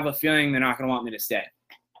kind of have a feeling they're not going to want me to stay.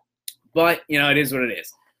 But, it is what it is.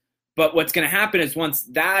 But what's going to happen is once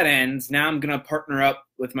that ends, now I'm going to partner up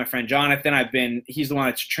with my friend Jonathan. He's the one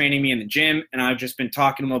that's training me in the gym, and I've just been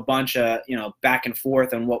talking to him a bunch of, back and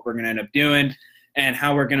forth on what we're going to end up doing and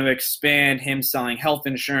how we're going to expand him selling health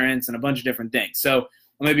insurance and a bunch of different things. So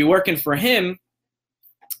I'm going to be working for him,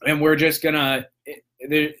 and we're just going to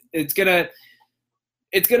it's going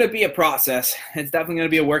to be a process. It's definitely going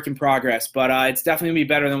to be a work in progress, but it's definitely going to be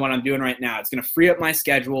better than what I'm doing right now. It's going to free up my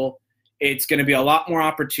schedule. It's going to be a lot more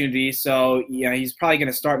opportunity. So, he's probably going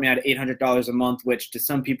to start me at $800 a month, which to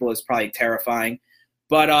some people is probably terrifying.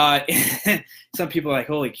 But some people are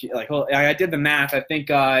like, I did the math. I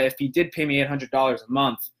think if he did pay me $800 a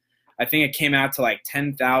month, I think it came out to like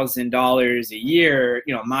 $10,000 a year,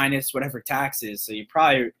 minus whatever taxes. So you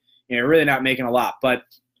probably, really not making a lot. But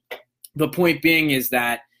the point being is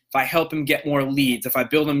that if I help him get more leads, if I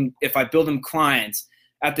build him clients,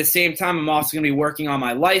 at the same time, I'm also going to be working on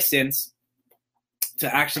my license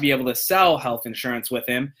to actually be able to sell health insurance with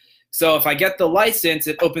him. So if I get the license,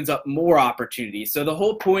 it opens up more opportunities. So the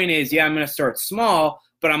whole point is, I'm going to start small,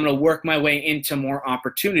 but I'm going to work my way into more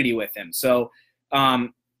opportunity with him. So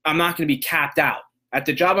I'm not going to be capped out. At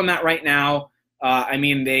the job I'm at right now,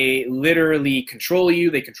 they literally control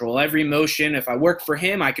you. They control every motion. If I work for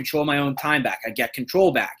him, I control my own time back. I get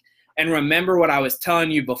control back. And remember what I was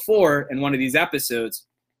telling you before in one of these episodes.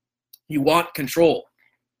 You want control.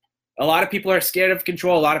 A lot of people are scared of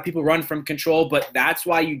control. A lot of people run from control, but that's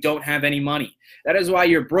why you don't have any money. That is why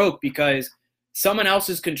you're broke, because someone else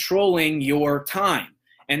is controlling your time.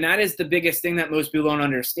 And that is the biggest thing that most people don't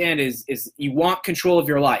understand is you want control of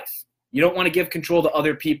your life. You don't want to give control to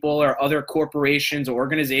other people or other corporations or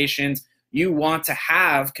organizations. You want to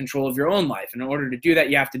have control of your own life. And in order to do that,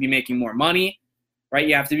 you have to be making more money, right?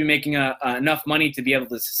 You have to be making enough money to be able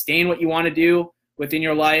to sustain what you want to do within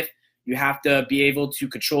your life. You have to be able to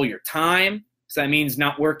control your time. So that means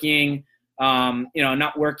not working,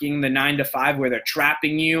 not working the 9 to 5 where they're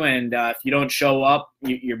trapping you. And if you don't show up,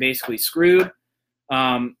 you're basically screwed.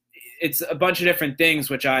 It's a bunch of different things,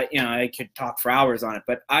 which I could talk for hours on it,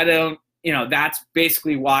 but I don't, that's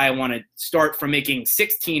basically why I want to start from making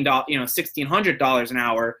 $1,600 an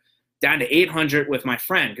hour down to $800 with my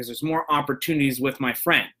friend, because there's more opportunities with my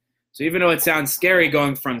friend. So even though it sounds scary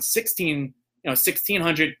going from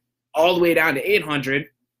 1600 all the way down to 800,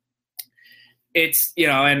 it's,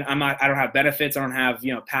 and I don't have benefits. I don't have,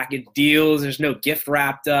 package deals. There's no gift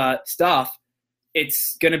wrapped stuff.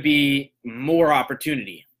 It's going to be more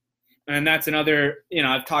opportunity. And that's another,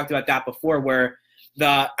 I've talked about that before, where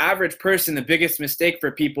the average person, the biggest mistake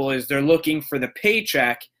for people is they're looking for the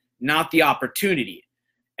paycheck, not the opportunity.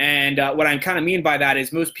 And what I kind of mean by that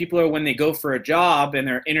is most people are, when they go for a job and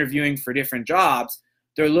they're interviewing for different jobs,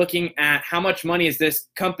 they're looking at how much money is this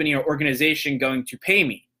company or organization going to pay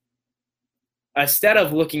me, instead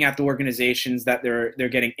of looking at the organizations that they're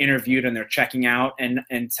getting interviewed and they're checking out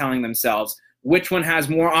and telling themselves which one has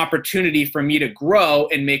more opportunity for me to grow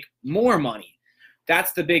and make more money.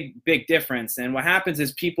 That's the big difference. And what happens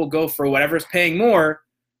is people go for whatever's paying more.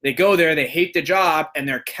 They go there, they hate the job, and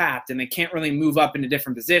they're capped, and they can't really move up into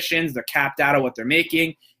different positions. They're capped out of what they're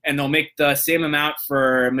making, and they'll make the same amount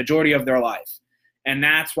for a majority of their life. And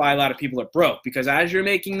that's why a lot of people are broke, because as you're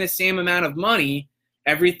making the same amount of money,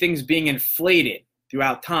 everything's being inflated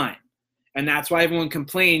throughout time. And that's why everyone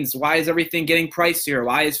complains, why is everything getting pricier?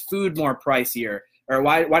 Why is food more pricier? Or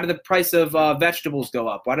why did the price of vegetables go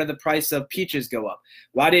up? Why did the price of peaches go up?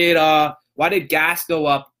 Why did gas go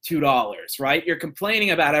up $2, right? You're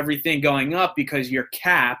complaining about everything going up because you're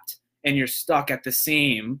capped and you're stuck at the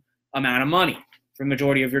same amount of money for the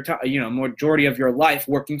majority of your time, majority of your life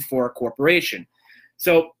working for a corporation.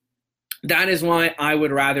 So that is why I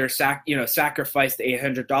would rather sacrifice the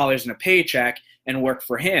 $800 in a paycheck and work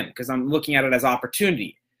for him, because I'm looking at it as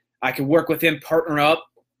opportunity. I could work with him, partner up,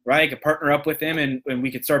 right? I could partner up with him, and we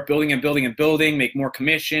could start building and building and building, make more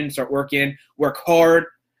commission, start working, work hard.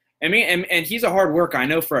 And he's a hard worker. I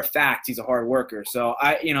know for a fact he's a hard worker. So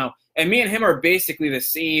and me and him are basically the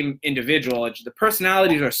same individual. The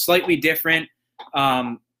personalities are slightly different.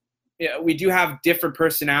 We do have different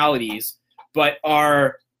personalities, but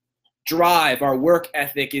our drive, our work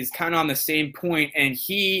ethic is kind of on the same point. And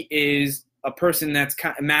he is a person that's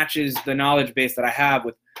kind of matches the knowledge base that I have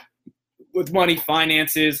with money,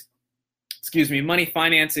 finances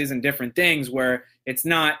and different things, where it's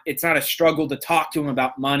not a struggle to talk to him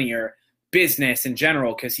about money or business in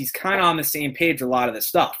general, because he's kind of on the same page with a lot of the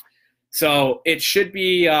stuff. So it should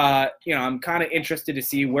be, I'm kind of interested to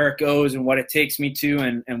see where it goes and what it takes me to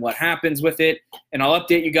and what happens with it. And I'll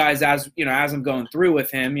update you guys as I'm going through with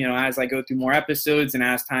him, as I go through more episodes and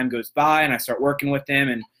as time goes by and I start working with him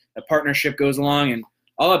and the partnership goes along, and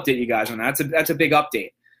I'll update you guys on that. That's a big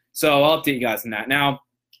update. So I'll update you guys on that. Now,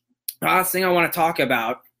 the last thing I want to talk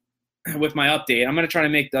about with my update, I'm going to try to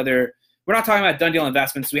make we're not talking about done deal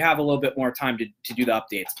investments. We have a little bit more time to do the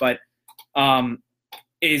updates, but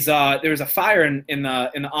there was a fire in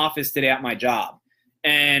the office today at my job,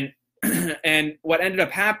 and what ended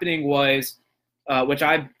up happening was, which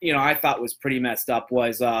I thought was pretty messed up,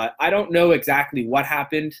 was I don't know exactly what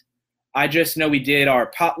happened. I just know we did our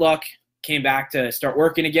potluck, came back to start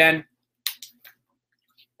working again,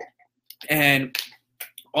 and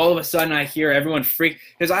all of a sudden I hear everyone freak,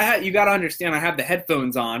 because you got to understand, I have the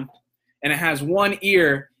headphones on, and it has one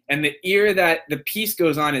ear, and the ear that the piece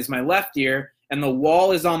goes on is my left ear, and the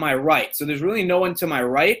wall is on my right. So there's really no one to my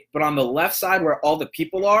right, but on the left side where all the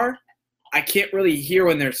people are, I can't really hear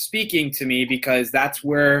when they're speaking to me, because that's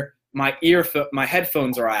where my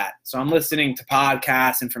headphones are at. So I'm listening to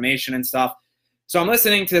podcasts, information and stuff. So I'm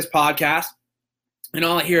listening to this podcast, and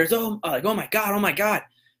all I hear is, oh my God.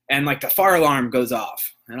 And like the fire alarm goes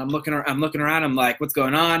off, and I'm looking around. I'm like, what's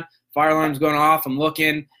going on? Fire alarm's going off. I'm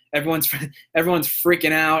looking. Everyone's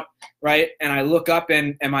freaking out, right? And I look up,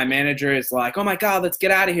 and my manager is like, "Oh my God, let's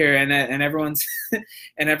get out of here!" And everyone's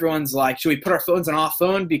like, "Should we put our phones on off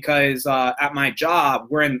phone?" Because at my job,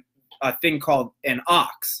 we're in a thing called an aux,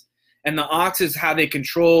 and the aux is how they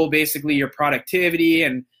control basically your productivity.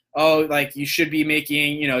 And you should be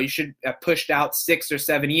making, you should have pushed out 6 or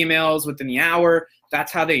 7 emails within the hour.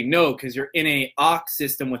 That's how they know, because you're in a aux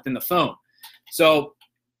system within the phone. So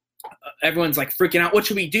everyone's like freaking out. What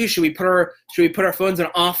should we do? Should we put our phones on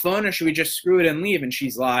off phone, or should we just screw it and leave? And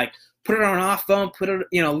she's like, put it on off phone, put it,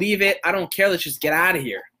 leave it. I don't care. Let's just get out of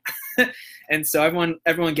here. And so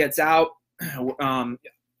everyone gets out.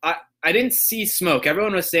 I didn't see smoke.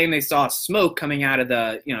 Everyone was saying they saw smoke coming out of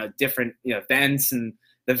the, different, vents, and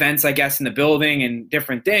the vents, I guess, in the building and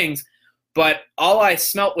different things. But all I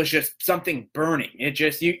smelt was just something burning. It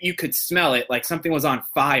just, you could smell it, like something was on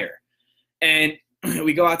fire. And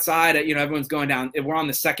we go outside, everyone's going down. We're on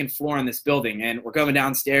the second floor in this building, and we're going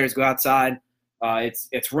downstairs, go outside.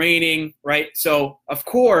 It's raining, right? So of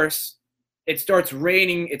course it starts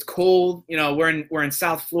raining. It's cold. We're in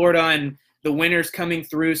South Florida, and the winter's coming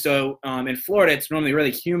through. So in Florida, it's normally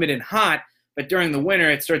really humid and hot, but during the winter,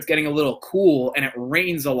 it starts getting a little cool, and it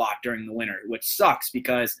rains a lot during the winter, which sucks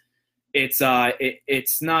because it's not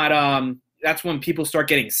that's when people start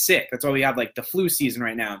getting sick. That's why we have like the flu season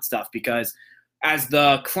right now and stuff, because as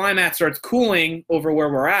the climate starts cooling over where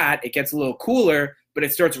we're at, it gets a little cooler, but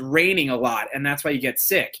it starts raining a lot, and that's why you get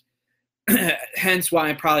sick. Hence why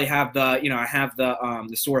I probably have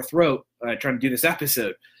the sore throat trying to do this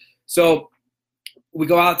episode. So we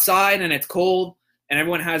go outside and it's cold and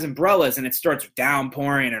everyone has umbrellas and it starts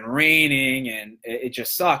downpouring and raining and it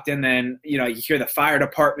just sucked. And then, you hear the fire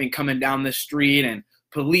department coming down the street and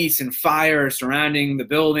police and fire surrounding the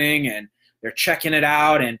building and they're checking it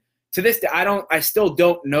out. And to this day, I still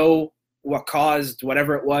don't know what caused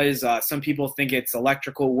whatever it was. Some people think it's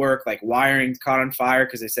electrical work, like wiring caught on fire,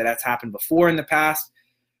 because they said that's happened before in the past.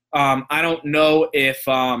 I don't know if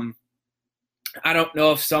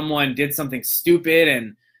someone did something stupid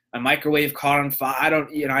and a microwave caught on fire. I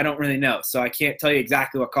don't really know. So I can't tell you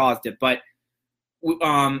exactly what caused it, but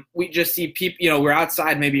we just see people, we're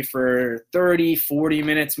outside maybe for 30, 40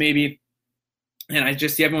 minutes maybe. And I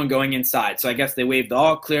just see everyone going inside. So I guess they waved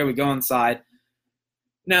all clear. We go inside.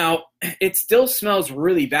 Now, it still smells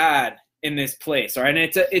really bad in this place, all right?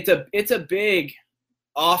 And it's a big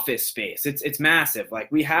office space. It's massive.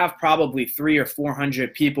 Like, we have probably 300 or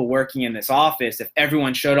 400 people working in this office. If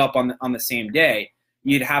everyone showed up on the same day,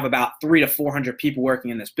 you'd have about 300 to 400 people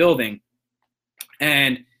working in this building.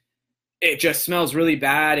 And it just smells really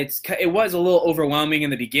bad. It was a little overwhelming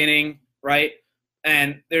in the beginning, right?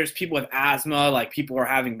 And there's people with asthma, like people are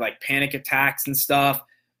having like panic attacks and stuff.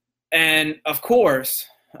 And of course,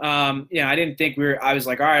 I didn't think I was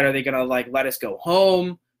like, all right, are they going to like let us go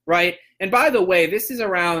home? Right. And by the way, this is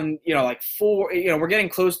around, like 4, we're getting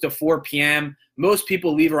close to 4 p.m. Most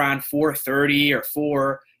people leave around 4:30 or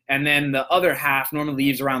 4. And then the other half normally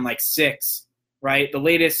leaves around like 6. Right. The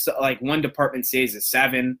latest, like one department stays at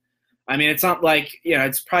 7. I mean, it's not like,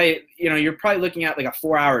 it's probably, you're probably looking at like a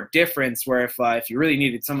 4-hour difference where if you really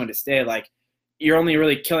needed someone to stay, like you're only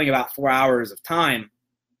really killing about 4 hours of time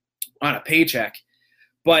on a paycheck.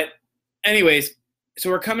 But anyways, so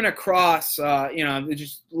we're coming across,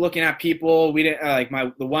 just looking at people. We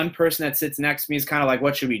didn't the one person that sits next to me is kind of like,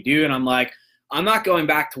 what should we do? And I'm like, I'm not going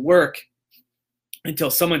back to work until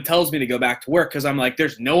someone tells me to go back to work. Cause I'm like,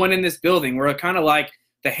 there's no one in this building. We're kind of like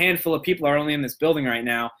the handful of people are only in this building right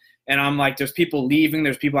now. And I'm like, there's people leaving.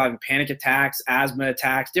 There's people having panic attacks, asthma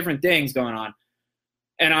attacks, different things going on.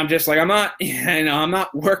 And I'm just like, I'm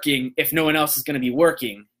not working if no one else is going to be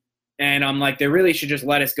working. And I'm like, they really should just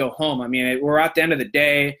let us go home. I mean, we're at the end of the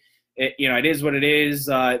day. It is what it is.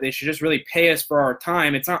 They should just really pay us for our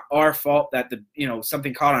time. It's not our fault that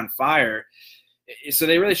something caught on fire. So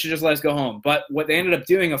they really should just let us go home. But what they ended up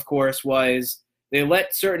doing, of course, was they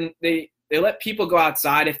let people go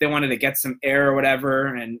outside if they wanted to get some air or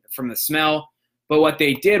whatever and from the smell. But what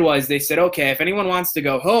they did was they said, okay, if anyone wants to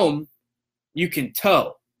go home, you can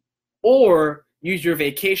tow. Or use your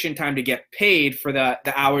vacation time to get paid for the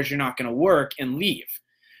hours you're not going to work and leave.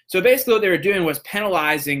 So basically what they were doing was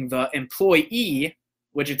penalizing the employee,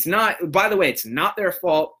 which it's not, by the way, it's not their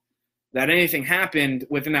fault that anything happened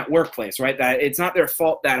within that workplace, right? That it's not their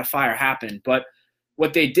fault that a fire happened. But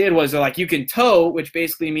what they did was they're like, you can tow, which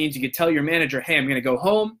basically means you could tell your manager, hey, I'm going to go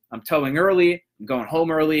home. I'm towing early. I'm going home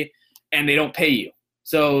early. And they don't pay you.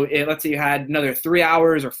 So let's say you had another 3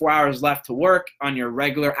 hours or 4 hours left to work on your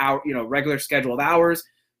regular scheduled hours.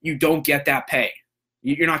 You don't get that pay.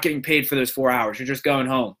 You're not getting paid for those 4 hours. You're just going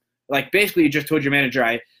home. Like basically you just told your manager,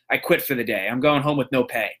 I quit for the day. I'm going home with no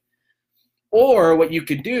pay. Or what you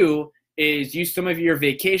could do is use some of your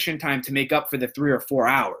vacation time to make up for the 3 or 4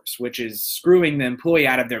 hours, which is screwing the employee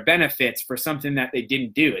out of their benefits for something that they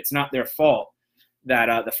didn't do. It's not their fault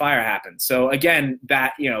that the fire happened. So again,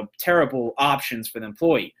 that, terrible options for the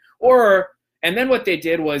employee. And then what they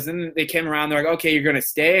did was then they came around, they're like, okay, you're going to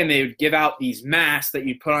stay. And they would give out these masks that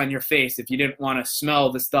you put on your face if you didn't want to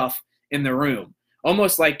smell the stuff in the room.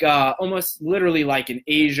 Almost literally like in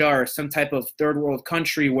Asia or some type of third world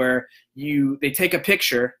country where they take a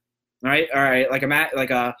picture, right? All right. Like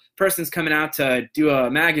a person's coming out to do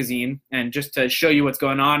a magazine and just to show you what's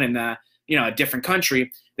going on in a different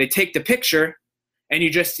country. They take the picture. And you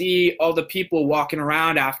just see all the people walking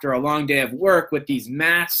around after a long day of work with these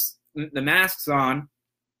masks on,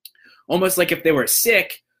 almost like if they were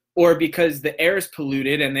sick or because the air is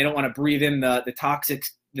polluted and they don't want to breathe in the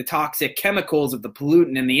toxic chemicals of the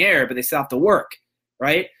pollutant in the air, but they still have to work,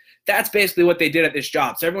 right? That's basically what they did at this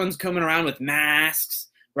job. So everyone's coming around with masks,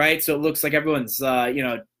 right? So it looks like everyone's,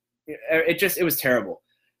 it was terrible.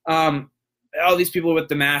 all these people with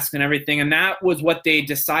the masks and everything. And that was what they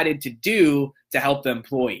decided to do to help the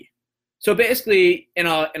employee. So basically, in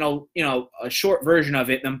a short version of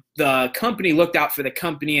it, the company looked out for the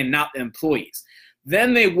company and not the employees.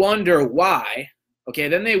 Then they wonder why. Okay,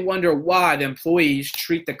 then they wonder why the employees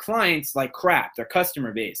treat the clients like crap, their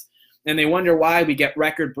customer base. And they wonder why we get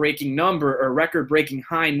record-breaking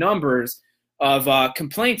high numbers of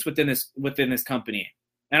complaints within this company.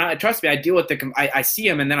 And trust me, I deal with I see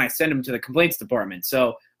them and then I send them to the complaints department.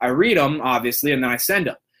 So I read them, obviously, and then I send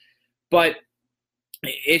them. But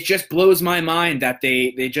it just blows my mind that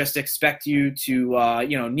they just expect you to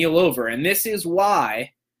kneel over. And this is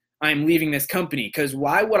why I'm leaving this company, because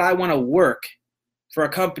why would I want to work for a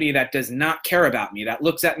company that does not care about me, that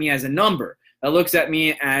looks at me as a number, that looks at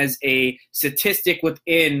me as a statistic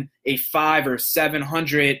within a 500 or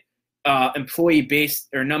 700 employee-based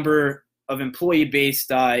or number of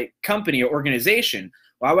employee-based company or organization?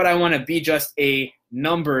 Why would I want to be just a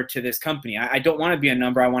number to this company? I don't want to be a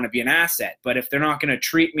number. I want to be an asset. But if they're not going to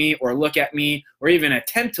treat me or look at me or even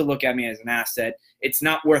attempt to look at me as an asset, it's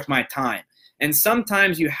not worth my time. And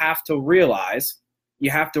sometimes you have to realize that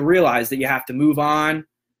you have to move on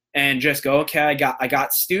and just go, okay, I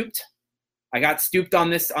got stooped. I got stooped on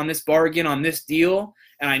this bargain, on this deal,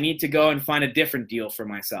 and I need to go and find a different deal for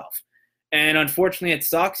myself. And unfortunately, it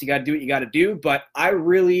sucks. You got to do what you got to do. But I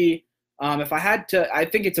really, if I had to, I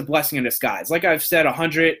think it's a blessing in disguise. Like I've said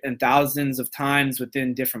hundreds and thousands of times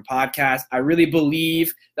within different podcasts, I really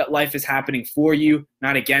believe that life is happening for you,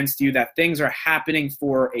 not against you, that things are happening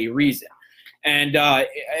for a reason. And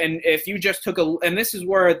if you just took and this is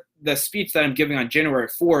where the speech that I'm giving on January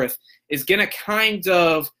 4th is going to kind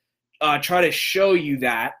of try to show you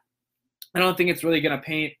that. I don't think it's really going to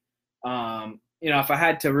paint, if I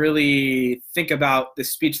had to really think about the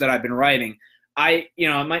speech that I've been writing,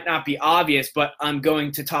 it might not be obvious, but I'm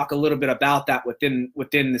going to talk a little bit about that within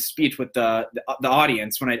the speech with the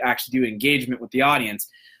audience when I actually do engagement with the audience.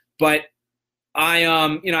 But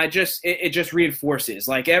it just reinforces,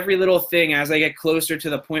 like, every little thing as I get closer to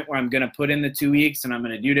the point where I'm going to put in the 2 weeks and I'm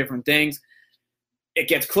going to do different things. It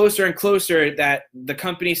gets closer and closer that the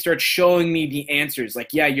company starts showing me the answers. Like,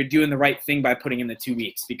 yeah, you're doing the right thing by putting in the 2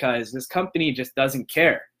 weeks, because this company just doesn't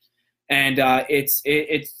care. And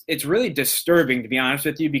it's really disturbing, to be honest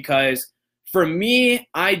with you, because for me,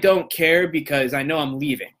 I don't care because I know I'm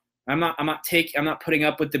leaving. I'm not putting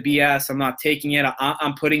up with the BS. I'm not taking it.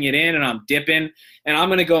 I'm putting it in and I'm dipping, and I'm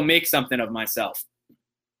going to go make something of myself.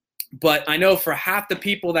 But I know for half the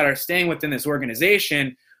people that are staying within this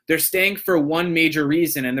organization, they're staying for one major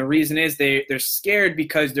reason. And the reason is they're scared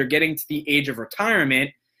because they're getting to the age of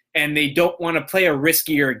retirement and they don't want to play a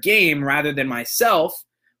riskier game rather than myself,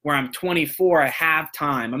 where I'm 24, I have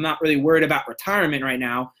time. I'm not really worried about retirement right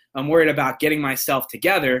now. I'm worried about getting myself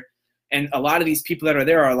together. And a lot of these people that are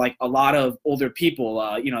there are like a lot of older people,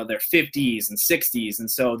 their 50s and 60s.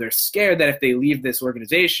 And so they're scared that if they leave this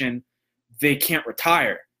organization, they can't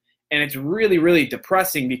retire. And it's really, really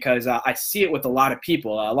depressing because I see it with a lot of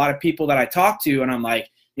people that I talk to, and I'm like,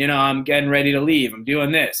 I'm getting ready to leave. I'm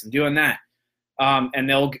doing this, I'm doing that. And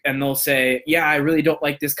they'll say, yeah, I really don't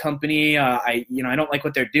like this company. I don't like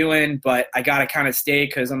what they're doing, but I got to kind of stay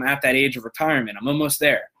because I'm at that age of retirement. I'm almost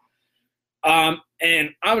there. And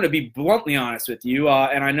I'm going to be bluntly honest with you.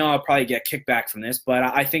 And I know I'll probably get kickback from this, but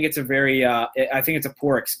I think it's a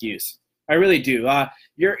poor excuse. I really do.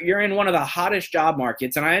 You're in one of the hottest job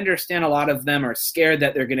markets, and I understand a lot of them are scared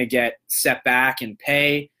that they're going to get set back in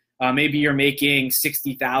pay. Maybe you're making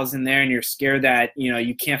 $60,000 there, and you're scared that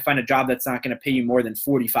you can't find a job that's not going to pay you more than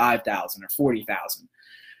 $45,000 or $40,000,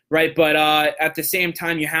 right? But at the same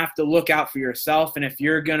time, you have to look out for yourself, and if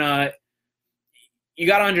you're you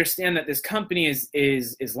got to understand that this company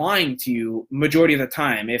is lying to you majority of the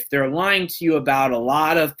time. If they're lying to you about a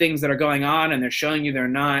lot of things that are going on and they're showing you they're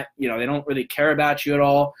not, they don't really care about you at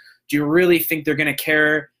all, do you really think they're going to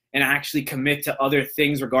care and actually commit to other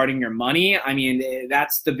things regarding your money? I mean,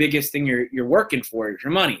 that's the biggest thing you're working for, is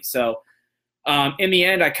your money. So in the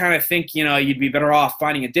end, I kind of think, you'd be better off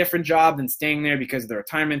finding a different job than staying there because of the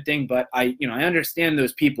retirement thing. But I understand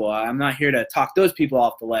those people. I'm not here to talk those people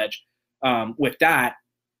off the ledge. With that,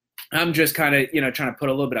 I'm just kind of, trying to put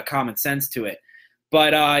a little bit of common sense to it.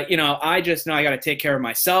 But, I just know I got to take care of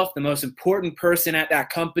myself. The most important person at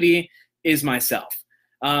that company is myself.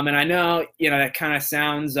 And I know, that kind of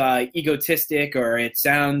sounds egotistic, or it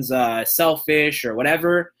sounds selfish or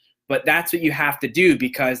whatever, but that's what you have to do,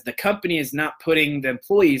 because the company is not putting the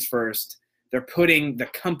employees first. They're putting the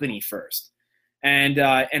company first. And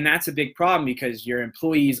that's a big problem, because your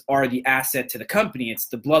employees are the asset to the company. It's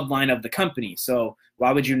the bloodline of the company. So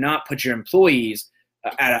why would you not put your employees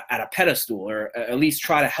at a pedestal, or at least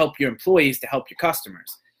try to help your employees to help your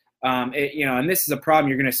customers. And this is a problem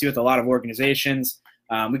you're going to see with a lot of organizations.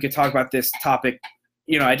 We could talk about this topic.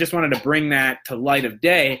 I just wanted to bring that to light of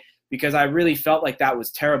day because I really felt like that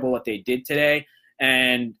was terrible what they did today.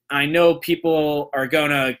 And I know people are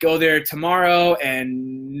going to go there tomorrow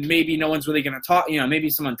and maybe no one's really going to talk. Maybe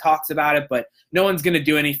someone talks about it, but no one's going to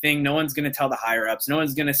do anything. No one's going to tell the higher ups. No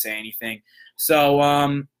one's going to say anything. So,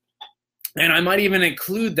 and I might even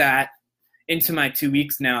include that into my 2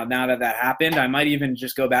 weeks now that happened. I might even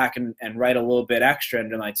just go back and write a little bit extra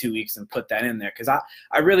into my 2 weeks and put that in there. Because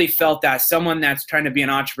I really felt that someone that's trying to be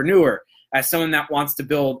an entrepreneur, as someone that wants to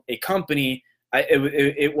build a company,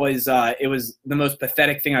 it was the most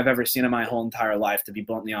pathetic thing I've ever seen in my whole entire life, to be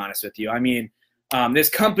bluntly honest with you. I mean, this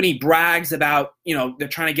company brags about, they're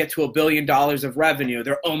trying to get to $1 billion of revenue.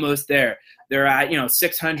 They're almost there. They're at,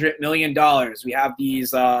 $600 million. We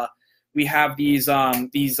have these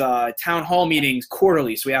town hall meetings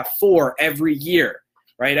quarterly. So we have 4 every year,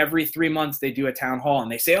 right? Every 3 months they do a town hall and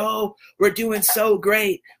they say, oh, we're doing so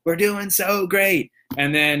great. We're doing so great.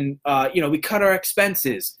 And then, we cut our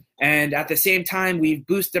expenses. And at the same time, we've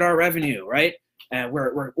boosted our revenue, right? And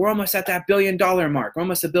we're almost at that $1 billion mark. We're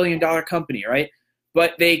almost a $1 billion company, right?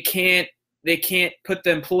 But they can't put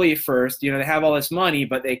the employee first. They have all this money,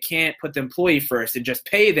 but they can't put the employee first and just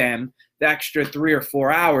pay them the extra 3 or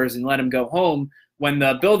 4 hours and let them go home when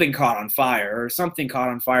the building caught on fire or something caught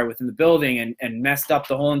on fire within the building and messed up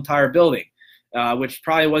the whole entire building, which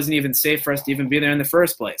probably wasn't even safe for us to even be there in the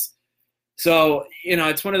first place. So,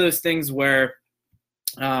 it's one of those things where,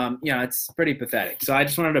 it's pretty pathetic. So I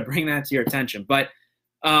just wanted to bring that to your attention. But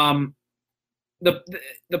the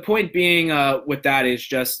point being with that is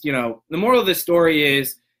just, the moral of the story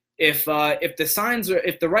is if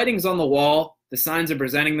the writing's on the wall, the signs are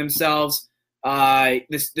presenting themselves,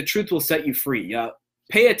 the truth will set you free.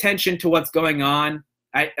 Pay attention to what's going on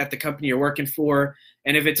at the company you're working for.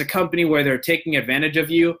 And if it's a company where they're taking advantage of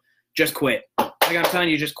you, just quit. Like I'm telling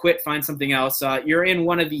you, just quit, find something else. You're in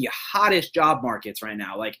one of the hottest job markets right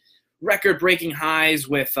now, like record-breaking highs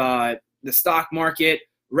with the stock market,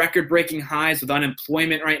 record-breaking highs with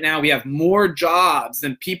unemployment right now. We have more jobs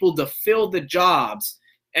than people to fill the jobs.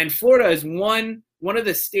 And Florida is one of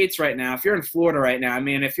the states right now. If you're in Florida right now, I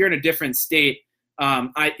mean, if you're in a different state,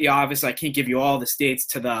 obviously I can't give you all the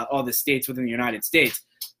states within the United States,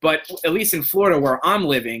 but at least in Florida where I'm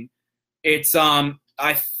living, it's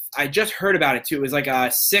I just heard about it too. It was like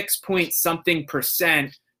a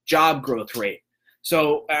 6-point-something% job growth rate.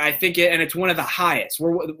 So I think and it's one of the highest.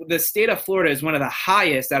 The state of Florida is one of the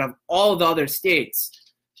highest out of all the other states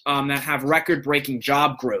that have record-breaking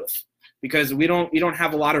job growth, because we don't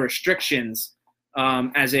have a lot of restrictions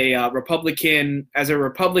as a Republican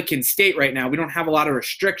state right now. We don't have a lot of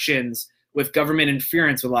restrictions with government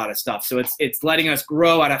interference with a lot of stuff. So it's letting us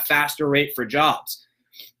grow at a faster rate for jobs.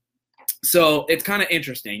 So it's kind of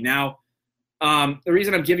interesting. Now, the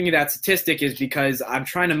reason I'm giving you that statistic is because I'm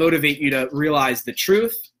trying to motivate you to realize the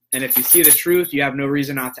truth. And if you see the truth, you have no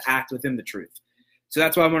reason not to act within the truth. So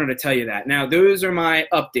that's why I wanted to tell you that. Now, those are my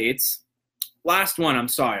updates. Last one. I'm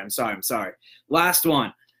sorry. Last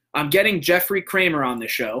one. I'm getting Jeffrey Kramer on the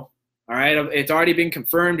show. All right. It's already been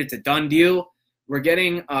confirmed. It's a done deal. We're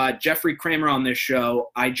getting Jeffrey Kramer on this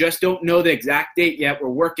show. I just don't know the exact date yet. We're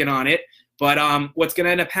working on it. But what's going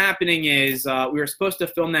to end up happening is we were supposed to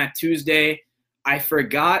film that Tuesday. I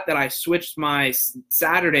forgot that I switched my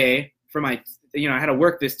Saturday for my, I had to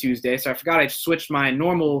work this Tuesday. So I forgot I switched my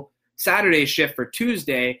normal Saturday shift for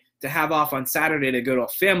Tuesday to have off on Saturday to go to a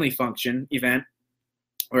family function event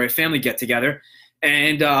or a family get-together.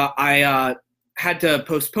 And I had to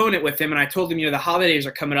postpone it with him. And I told him, the holidays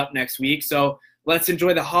are coming up next week. So let's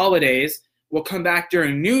enjoy the holidays. We'll come back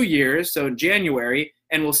during New Year's, so January,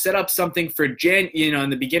 and we'll set up something for in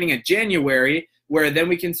the beginning of January, where then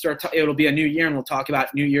we can start. It'll be a new year, and we'll talk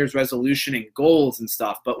about New Year's resolution and goals and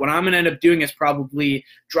stuff. But what I'm going to end up doing is probably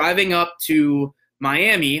driving up to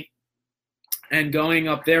Miami and going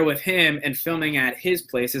up there with him and filming at his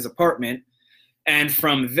place, his apartment, and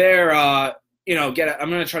from there, I'm going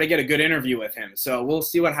to try to get a good interview with him. So we'll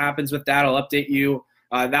see what happens with that. I'll update you.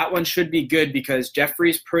 That one should be good because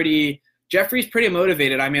Jeffrey's pretty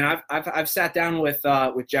motivated. I mean, I've sat down with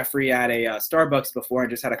Jeffrey at a Starbucks before and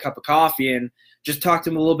just had a cup of coffee and just talked to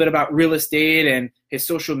him a little bit about real estate and his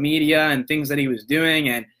social media and things that he was doing.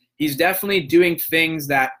 And he's definitely doing things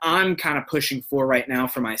that I'm kind of pushing for right now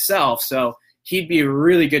for myself. So he'd be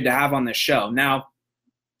really good to have on the show. Now,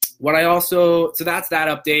 so that's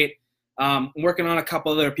that update. I'm working on a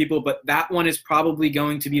couple other people, but that one is probably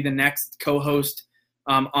going to be the next co-host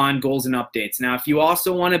on Goals and Updates. Now, if you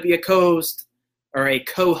also want to be a co-host or a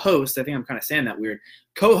co-host, I think I'm kind of saying that weird,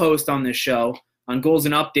 co-host on this show on Goals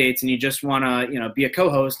and Updates, and you just want to, be a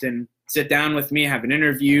co-host and sit down with me, have an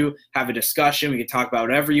interview, have a discussion, we can talk about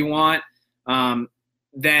whatever you want.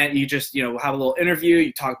 Then you just, have a little interview,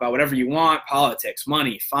 you talk about whatever you want, politics,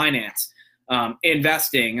 money, finance,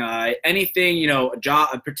 investing, anything,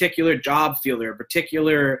 a particular job field or a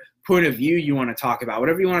particular point of view you want to talk about.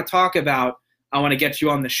 Whatever you want to talk about, I want to get you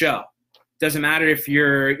on the show. Doesn't matter if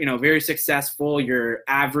you're, very successful, you're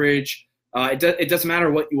average. It doesn't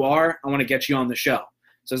matter what you are. I want to get you on the show.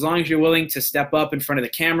 So as long as you're willing to step up in front of the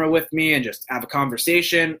camera with me and just have a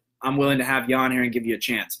conversation, I'm willing to have you on here and give you a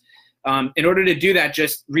chance. In order to do that,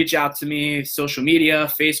 just reach out to me, social media,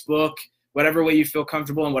 Facebook, whatever way you feel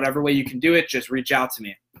comfortable and whatever way you can do it, just reach out to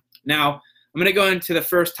me. Now, I'm going to go into the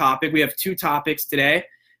first topic. We have 2 topics today.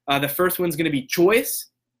 The first one's going to be choice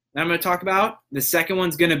that I'm going to talk about. The second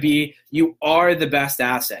one's going to be you are the best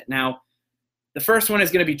asset. Now, the first one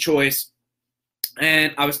is going to be choice.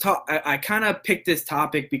 And I kind of picked this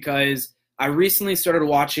topic because I recently started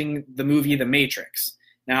watching the movie The Matrix.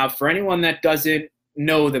 Now, for anyone that doesn't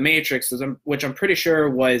know The Matrix, which I'm pretty sure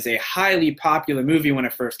was a highly popular movie when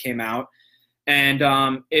it first came out, and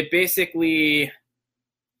it basically, I'm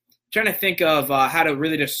trying to think of how to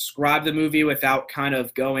really describe the movie without kind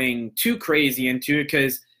of going too crazy into it,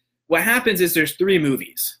 because what happens is there's 3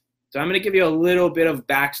 movies. So I'm going to give you a little bit of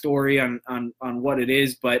backstory on what it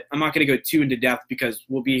is, but I'm not going to go too into depth because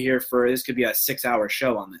we'll be here this could be a 6-hour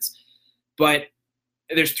show on this. But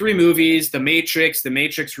there's 3 movies: The Matrix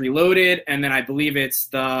Reloaded, and then I believe it's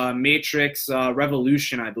The Matrix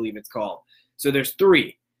Revolution, I believe it's called. So there's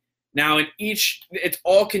 3. Now in each, it's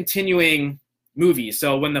all continuing movies.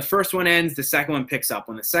 So when the first one ends, the second one picks up.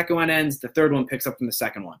 When the second one ends, the third one picks up from the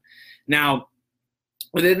second one. Now,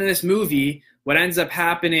 within this movie, what ends up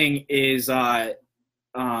happening is the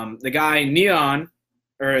guy Neon,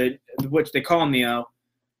 or which they call Neo,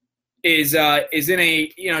 is in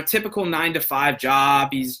a typical 9-to-5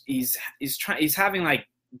 job. He's having like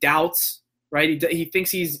doubts, right? He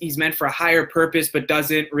thinks he's meant for a higher purpose, but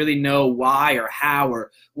doesn't really know why or how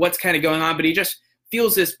or what's kind of going on. But he just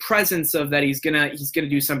feels this presence of that he's gonna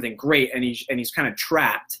do something great, and he's kind of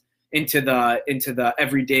trapped into the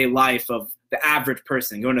everyday life of the average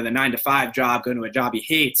person, going to the 9-to-5 job, going to a job he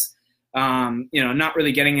hates, not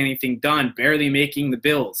really getting anything done, barely making the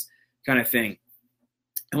bills, kind of thing.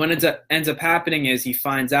 And what ends up happening is he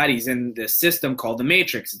finds out he's in this system called the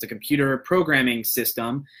Matrix. It's a computer programming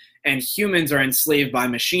system, and humans are enslaved by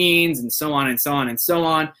machines, and so on and so on and so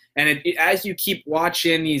on. And as you keep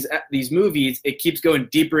watching these movies, it keeps going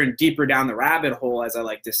deeper and deeper down the rabbit hole, as I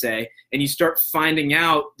like to say, and you start finding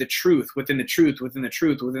out the truth within the truth within the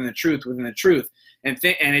truth within the truth within the truth, and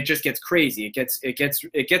it just gets crazy.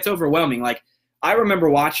 It gets overwhelming. Like, I remember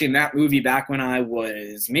watching that movie back when I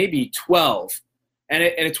was maybe 12, and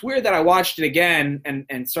it's weird that I watched it again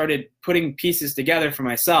and started putting pieces together for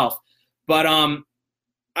myself. But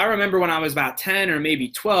I remember when I was about 10 or maybe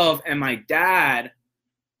 12, and my dad.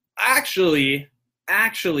 Actually,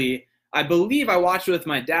 I believe I watched it with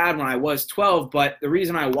my dad when I was 12, but the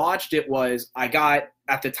reason I watched it was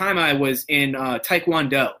at the time I was in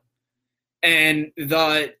Taekwondo, and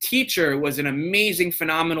the teacher was an amazing,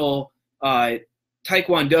 phenomenal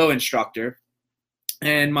Taekwondo instructor,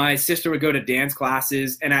 and my sister would go to dance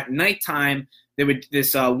classes, and at nighttime,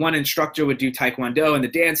 this one instructor would do Taekwondo in the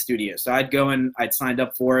dance studio. So I'd go and I'd signed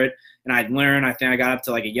up for it, and I'd learn. I think I got up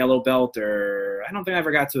to like a yellow belt, or I don't think I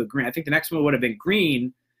ever got to a green. I think the next one would have been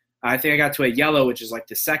green. I think I got to a yellow, which is like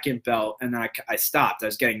the second belt, and then I stopped. I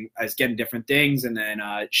was getting different things, and then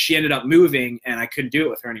she ended up moving, and I couldn't do it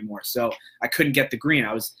with her anymore. So I couldn't get the green.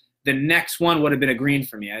 The next one would have been a green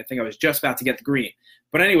for me. I think I was just about to get the green.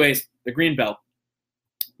 But anyways, the green belt.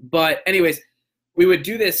 But anyways, we would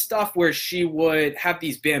do this stuff where she would have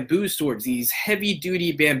these bamboo swords, these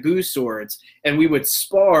heavy-duty bamboo swords, and we would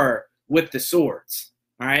spar with the swords,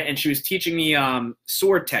 all right? And she was teaching me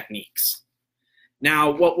sword techniques.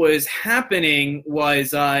 Now, what was happening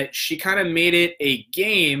was she kind of made it a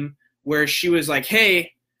game where she was like,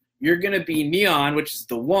 hey, you're going to be Neon, which is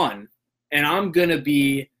the one, and I'm going to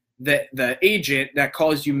be the agent that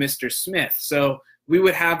calls you Mr. Smith. So we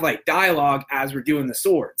would have like dialogue as we're doing the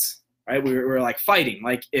swords. Right? We were like fighting,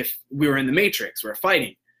 like if we were in the Matrix, we're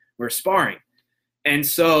fighting, we're sparring. And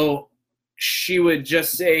so she would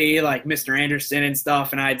just say like Mr. Anderson and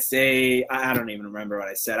stuff, and I'd say, I don't even remember what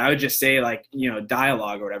I said. I would just say like,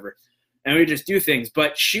 dialogue or whatever, and we would just do things.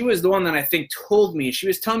 But she was the one that I think told me, she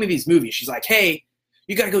was telling me these movies. She's like, hey,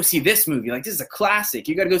 you got to go see this movie. Like, this is a classic.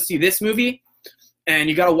 You got to go see this movie, and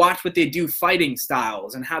you got to watch what they do fighting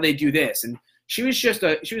styles and how they do this. And she was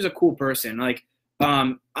a cool person. Like,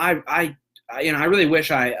 I really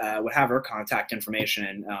wish I would have her contact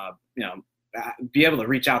information and be able to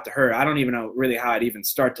reach out to her. I don't even know really how I'd even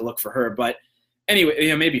start to look for her, but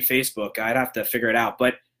anyway, maybe Facebook. I'd have to figure it out.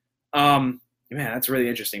 But man, that's really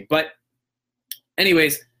interesting. But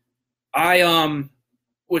anyways, I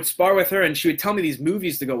would spar with her, and she would tell me these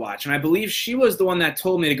movies to go watch, and I believe she was the one that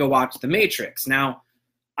told me to go watch The Matrix. Now,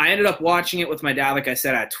 I ended up watching it with my dad, like I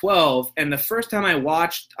said, at 12, and the first time I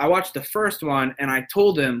watched the first one, and I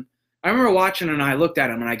told him, I remember watching it, and I looked at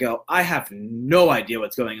him, and I go, I have no idea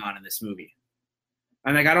what's going on in this movie.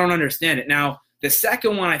 I'm like, I don't understand it. Now, the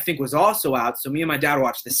second one I think was also out, so me and my dad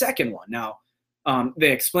watched the second one. Now,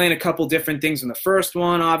 they explain a couple different things in the first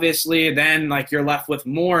one, obviously. Then, like, you're left with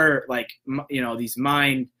more, like, these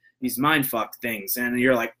mind fuck things, and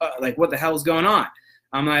you're like, what the hell's going on?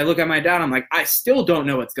 I look at my dad, I'm like, I still don't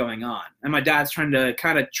know what's going on. And my dad's trying to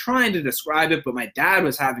describe it, but my dad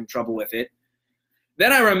was having trouble with it.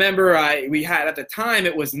 Then I remember we had, at the time,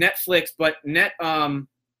 it was Netflix, but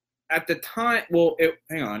at the time,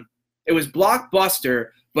 it was Blockbuster,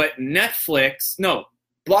 but Netflix, no,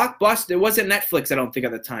 Blockbuster, it wasn't Netflix, I don't think,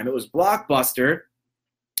 at the time. It was Blockbuster.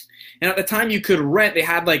 And at the time you could rent, they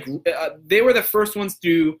had they were the first ones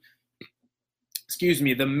to,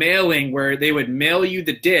 the mailing, where they would mail you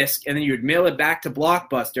the disc and then you would mail it back to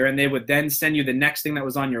Blockbuster, and they would then send you the next thing that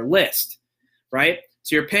was on your list, right?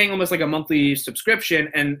 So you're paying almost like a monthly subscription,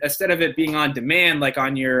 and instead of it being on demand, like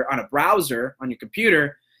on a browser, on your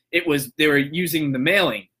computer, they were using the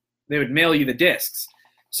mailing. They would mail you the discs.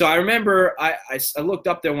 So I remember I looked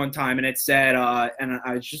up there one time, and it said, and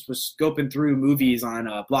I just was scoping through movies on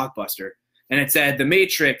Blockbuster, and it said The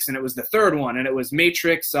Matrix, and it was the third one, and it was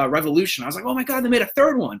Matrix Revolution. I was like, oh my God, they made a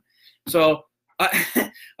third one. So I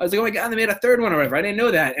was like, oh my God, they made a third one or whatever. I didn't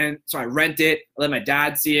know that. And so I rent it, I let my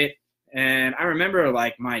dad see it. And I remember,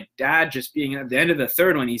 like, my dad just being at the end of the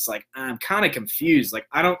third one, he's like, I'm kind of confused. Like,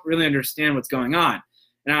 I don't really understand what's going on.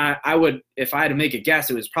 And I would, if I had to make a guess,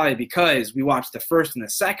 it was probably because we watched the first and the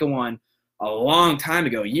second one a long time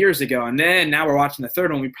ago, years ago. And then now we're watching the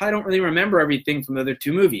third one. We probably don't really remember everything from the other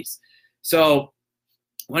two movies. So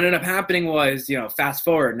what ended up happening was, fast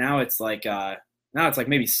forward, now it's like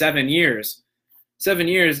maybe 7 years,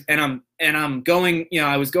 and I'm going,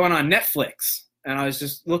 I was going on Netflix, and I was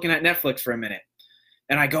just looking at Netflix for a minute,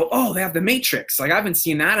 and I go, oh, they have The Matrix. Like, I haven't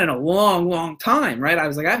seen that in a long, long time, right? I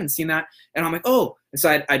was like, I haven't seen that. And I'm like, oh. And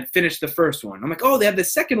so I'd finished the first one. I'm like, oh, they have the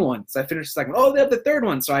second one. So I finished the second one. Oh, they have the third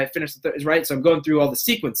one. So I finished the third, right? So I'm going through all the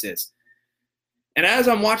sequences. And as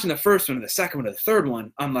I'm watching the first one, or the second one, or the third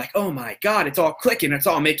one, I'm like, oh my God, it's all clicking. It's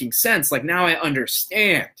all making sense. Like, now I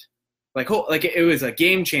understand. Like it was a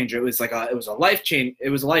game changer. It was a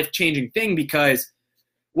life-changing thing, because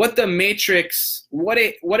what The Matrix, what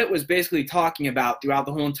it was basically talking about throughout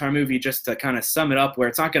the whole entire movie, just to kind of sum it up, where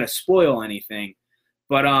it's not going to spoil anything,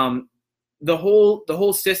 but the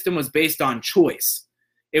whole system was based on choice.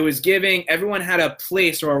 It was everyone had a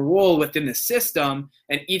place or a role within the system,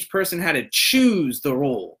 and each person had to choose the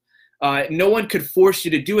role. No one could force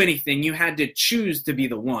you to do anything. You had to choose to be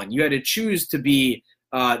the one. You had to choose to be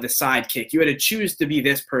the sidekick. You had to choose to be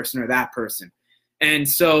this person or that person. And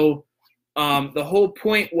so the whole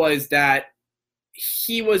point was that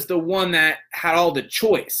he was the one that had all the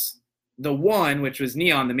choice. The one, which was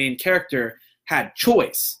Neon, the main character, had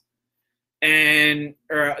choice. And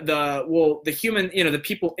the human, the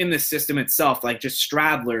people in the system itself, like just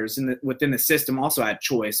straddlers within the system, also had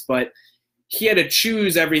choice, but he had to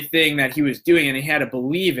choose everything that he was doing, and he had to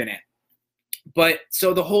believe in it. But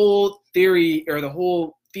so the whole theory, or the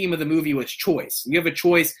whole theme of the movie, was choice. You have a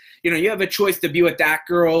choice, you have a choice to be with that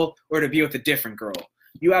girl or to be with a different girl.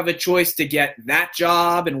 You have a choice to get that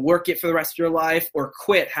job and work it for the rest of your life, or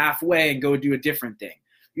quit halfway and go do a different thing.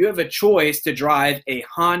 You have a choice to drive a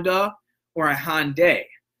Honda or a Hyundai.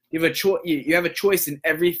 You have a choice in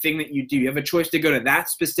everything that you do. You have a choice to go to that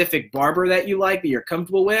specific barber that you like, that you're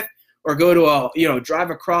comfortable with, or go to drive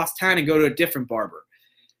across town and go to a different barber.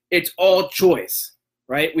 It's all choice,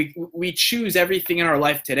 right? We choose everything in our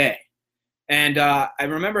life today. And I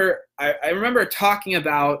remember talking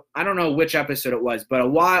about, I don't know which episode it was, but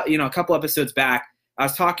a couple episodes back, I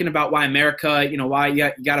was talking about why America, why you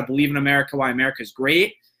got to believe in America, why America's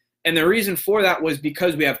great. And the reason for that was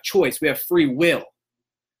because we have choice. We have free will.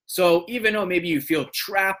 So even though maybe you feel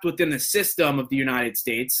trapped within the system of the United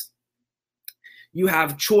States, you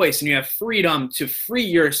have choice and you have freedom to free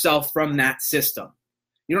yourself from that system.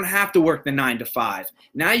 You don't have to work the 9 to 5.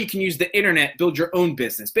 Now you can use the internet, build your own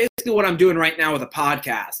business. Basically what I'm doing right now with a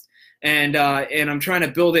podcast. And I'm trying to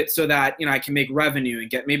build it so that, I can make revenue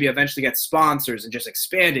and maybe eventually get sponsors and just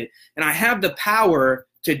expand it. And I have the power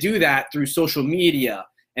to do that through social media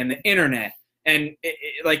and the internet. And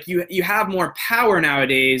like you have more power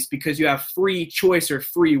nowadays because you have free choice or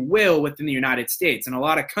free will within the United States. In a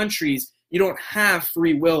lot of countries, you don't have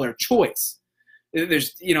free will or choice.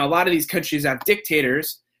 There's, a lot of these countries have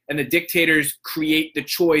dictators, and the dictators create the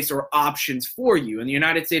choice or options for you. In the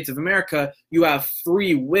United States of America, you have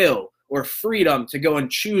free will or freedom to go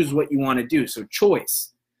and choose what you want to do. So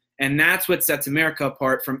choice. And that's what sets America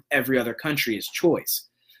apart from every other country, is choice.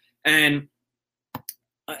 And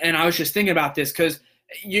I was just thinking about this because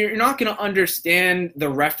you're not going to understand the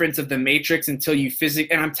reference of The Matrix until you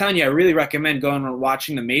physically, and I'm telling you, I really recommend going and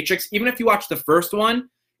watching The Matrix. Even if you watch the first one,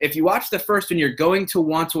 if you watch the first one, you're going to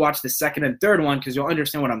want to watch the second and third one because you'll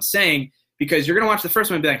understand what I'm saying, because you're going to watch the first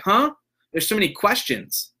one and be like, huh? There's so many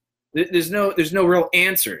questions. There's no real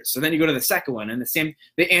answers. So then you go to the second one, and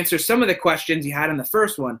they answer some of the questions you had in the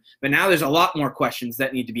first one, but now there's a lot more questions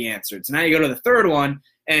that need to be answered. So now you go to the third one,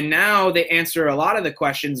 and now they answer a lot of the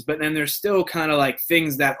questions, but then there's still kind of like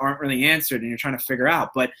things that aren't really answered and you're trying to figure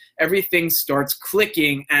out. But everything starts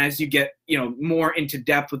clicking as you get, more into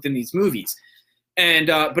depth within these movies. And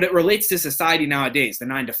but it relates to society nowadays, the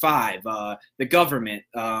 9 to 5, the government,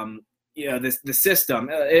 the system.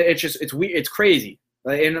 It's weird, it's crazy.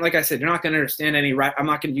 And like I said, you're not going to understand I'm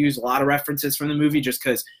not going to use a lot of references from the movie just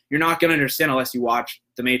because you're not going to understand unless you watch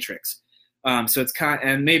The Matrix. So it's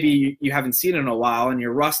and maybe you haven't seen it in a while and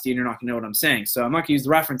you're rusty and you're not going to know what I'm saying. So I'm not going to use the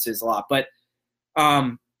references a lot, but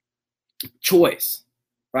choice,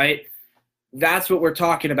 right? That's what we're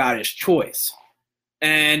talking about, is choice.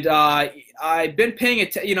 And I've been paying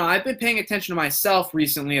attention to myself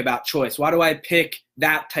recently about choice. Why do I pick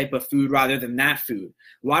that type of food rather than that food?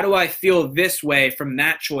 Why do I feel this way from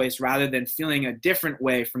that choice rather than feeling a different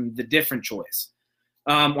way from the different choice?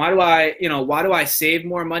 Why do I save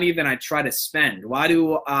more money than I try to spend? Why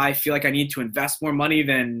do I feel like I need to invest more money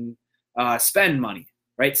than spend money,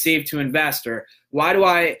 right? Save to invest. Or why do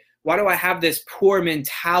I have this poor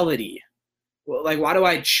mentality? Well, like, why do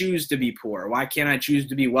I choose to be poor? Why can't I choose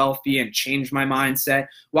to be wealthy and change my mindset?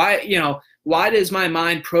 Why does my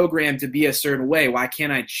mind program to be a certain way? Why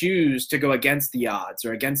can't I choose to go against the odds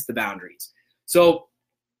or against the boundaries? So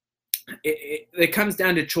it comes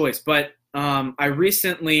down to choice. But I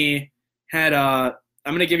recently had I'm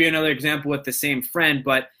going to give you another example with the same friend,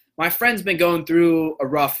 but my friend's been going through a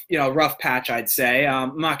rough patch, I'd say.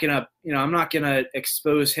 I'm not going to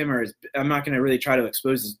expose him, or I'm not going to really try to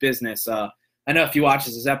expose his business. I know if he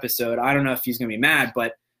watches this episode, I don't know if he's going to be mad,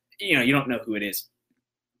 but you don't know who it is.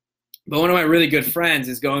 But one of my really good friends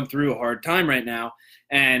is going through a hard time right now,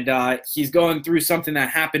 and he's going through something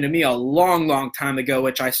that happened to me a long, long time ago,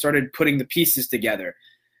 which I started putting the pieces together.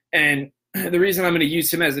 And the reason I'm going to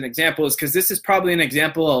use him as an example is because this is probably an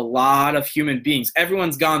example of a lot of human beings.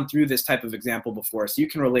 Everyone's gone through this type of example before, so you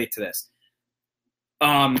can relate to this.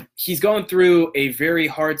 He's going through a very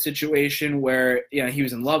hard situation where he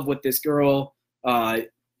was in love with this girl.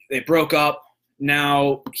 They broke up.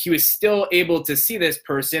 Now he was still able to see this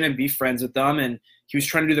person and be friends with them, and he was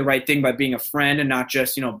trying to do the right thing by being a friend and not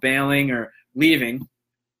just bailing or leaving.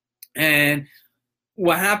 And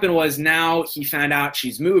what happened was, now he found out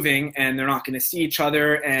she's moving and they're not going to see each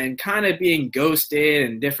other, and kind of being ghosted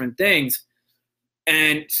and different things.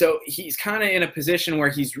 And so he's kind of in a position where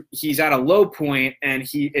he's at a low point, and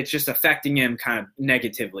it's just affecting him kind of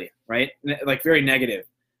negatively, right? Like very negative.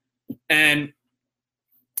 And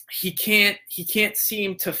he can't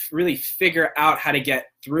seem to really figure out how to get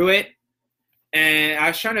through it. And I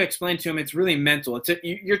was trying to explain to him, it's really mental.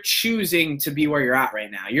 You're choosing to be where you're at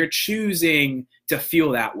right now. You're choosing to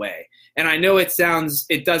feel that way. And I know it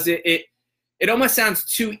almost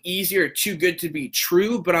sounds too easy or too good to be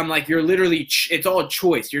true, but I'm like, you're literally, it's all a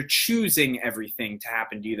choice. You're choosing everything to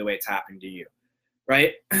happen to you the way it's happened to you,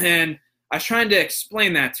 right? And I was trying to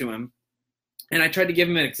explain that to him, and I tried to give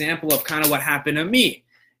him an example of kind of what happened to me.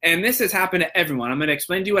 And this has happened to everyone. I'm going to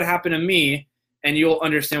explain to you what happened to me, and you'll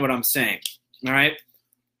understand what I'm saying, all right?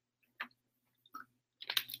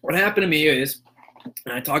 What happened to me is,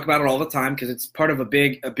 and I talk about it all the time because it's part of a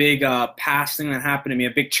big past thing that happened to me,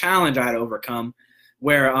 a big challenge I had to overcome,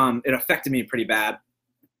 where it affected me pretty bad.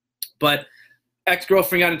 But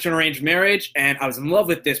ex-girlfriend got into an arranged marriage, and I was in love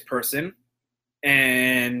with this person,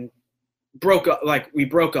 and we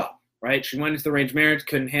broke up, right? She went into the arranged marriage,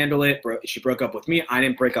 couldn't handle it. She broke up with me. I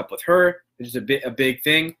didn't break up with her, which is a big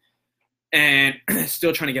thing. And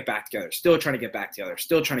still trying to get back together,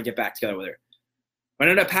 with her. What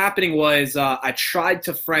ended up happening was I tried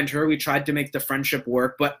to friend her. We tried to make the friendship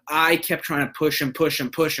work, but I kept trying to push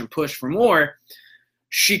for more.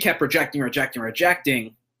 She kept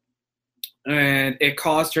rejecting. And it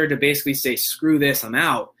caused her to basically say, screw this, I'm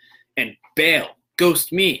out, and bail,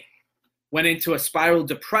 ghost me. Went into a spiral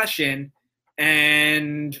depression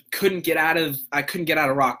and couldn't get out of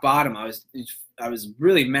rock bottom. I was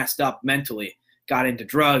really messed up mentally. Got into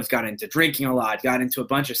drugs, got into drinking a lot, got into a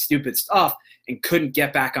bunch of stupid stuff, and couldn't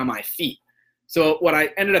get back on my feet. So what I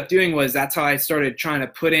ended up doing was, that's how I started trying to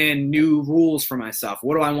put in new rules for myself.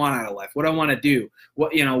 What do I want out of life? What do I want to do?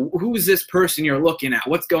 What, who is this person you're looking at?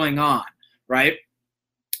 What's going on, right?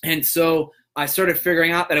 And so I started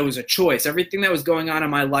figuring out that it was a choice. Everything that was going on in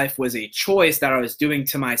my life was a choice that I was doing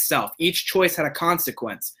to myself. Each choice had a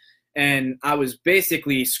consequence, and I was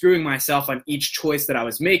basically screwing myself on each choice that I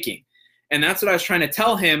was making. And that's what I was trying to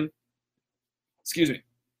tell him. Excuse me.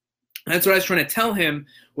 That's what I was trying to tell him,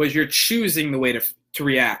 was you're choosing the way to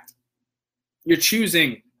react. You're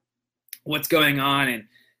choosing what's going on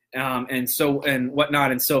and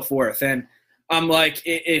whatnot and so forth. And I'm like,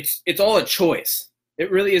 it's all a choice. It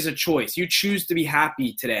really is a choice. You choose to be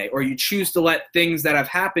happy today, or you choose to let things that have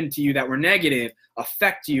happened to you that were negative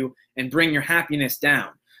affect you and bring your happiness down.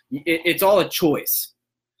 It's all a choice.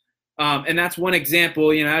 And that's one example,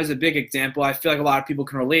 that was a big example I feel like a lot of people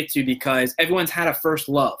can relate to, because everyone's had a first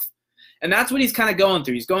love. And that's what he's kind of going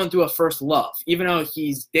through. He's going through a first love. Even though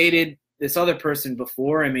he's dated this other person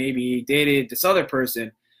before, and maybe he dated this other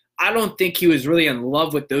person, I don't think he was really in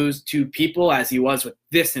love with those two people as he was with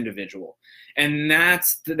this individual. And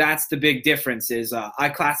that's the big difference is I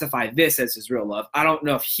classify this as his real love. I don't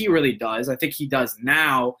know if he really does. I think he does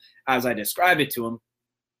now as I describe it to him.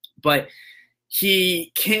 But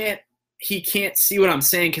he can't see what I'm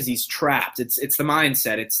saying because he's trapped. It's the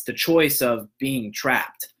mindset. It's the choice of being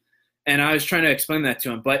trapped. And I was trying to explain that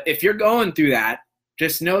to him. But if you're going through that,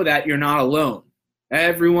 just know that you're not alone.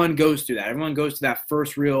 Everyone goes through that. Everyone goes to that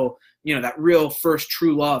first real, that real first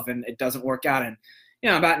true love, and it doesn't work out. And,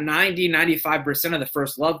 about 95% of the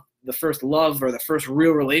first love or the first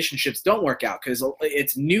real relationships don't work out because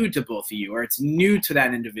it's new to both of you, or it's new to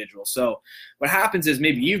that individual. So what happens is,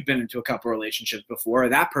 maybe you've been into a couple relationships before, or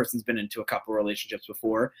that person's been into a couple relationships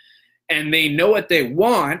before, and they know what they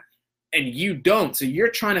want and you don't. So you're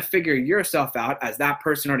trying to figure yourself out as that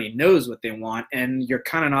person already knows what they want, and you're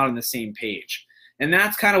kind of not on the same page. And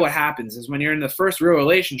that's kind of what happens is, when you're in the first real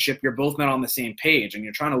relationship, you're both not on the same page, and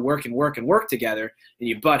you're trying to work and work and work together, and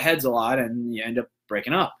you butt heads a lot, and you end up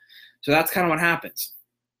breaking up. So that's kind of what happens.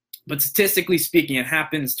 But statistically speaking, it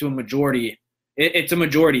happens to a majority. It's a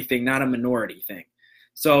majority thing, not a minority thing.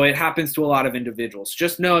 So it happens to a lot of individuals.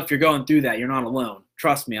 Just know, if you're going through that, you're not alone.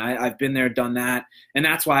 Trust me, I've been there, done that. And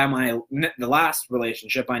that's why the last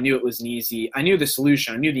relationship, I knew it was I knew the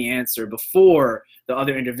solution. I knew the answer before the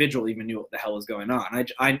other individual even knew what the hell was going on.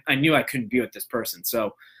 I knew I couldn't be with this person.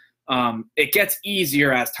 So it gets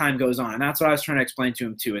easier as time goes on. And that's what I was trying to explain to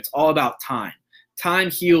him too. It's all about time.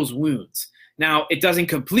 Time heals wounds. Now, it doesn't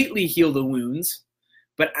completely heal the wounds,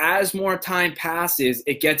 but as more time passes,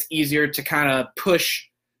 it gets easier to kind of push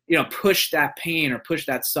that pain or push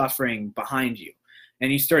that suffering behind you.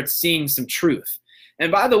 And you start seeing some truth.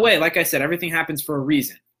 And by the way, like I said, everything happens for a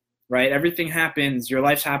reason, right? Everything happens, your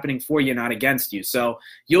life's happening for you, not against you. So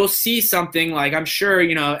you'll see something like, I'm sure,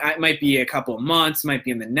 it might be a couple of months, might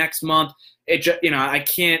be in the next month. I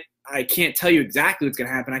can't tell you exactly what's going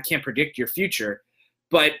to happen. I can't predict your future.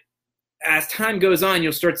 But as time goes on,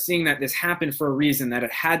 you'll start seeing that this happened for a reason, that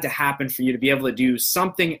it had to happen for you to be able to do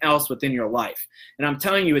something else within your life. And I'm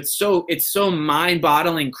telling you, it's so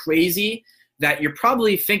mind-boggling crazy that you're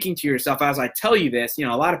probably thinking to yourself as I tell you this, a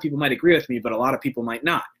lot of people might agree with me, but a lot of people might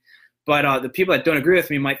not. But the people that don't agree with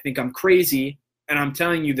me might think I'm crazy, and I'm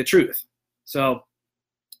telling you the truth. So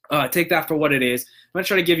take that for what it is. I'm going to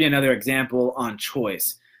try to give you another example on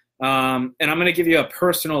choice. And I'm going to give you a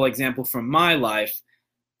personal example from my life.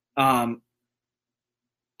 I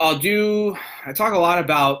talk a lot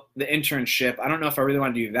about the internship. I don't know if I really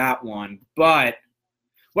want to do that one, but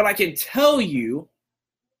what I can tell you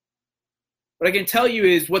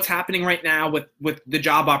is what's happening right now with the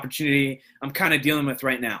job opportunity I'm kind of dealing with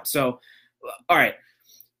right now. So, all right,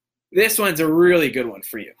 this one's a really good one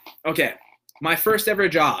for you. Okay, my first ever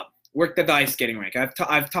job, worked at the ice skating rink.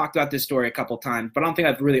 I've talked about this story a couple times, but I don't think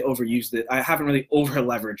I've really overused it. I haven't really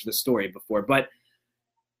over-leveraged the story before, but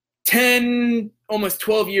 10, almost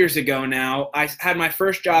 12 years ago now, I had my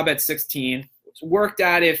first job at 16. Worked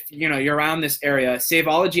at, if you're around this area,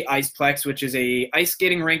 Saveology Iceplex, which is a ice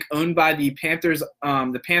skating rink owned by the Panthers.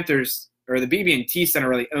 The Panthers, or the BB&T Center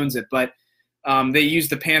really owns it, but they use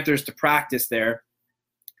the Panthers to practice there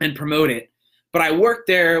and promote it. But I worked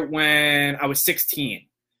there when I was 16.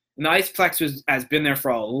 And the Iceplex has been there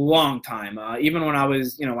for a long time. Even when I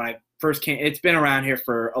was, when I first came. It's been around here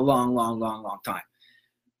for a long time.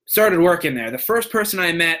 Started working there. The first person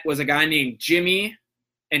I met was a guy named Jimmy,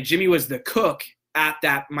 and Jimmy was the cook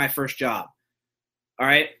at my first job. All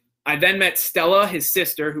right. I then met Stella, his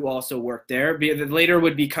sister, who also worked there. Later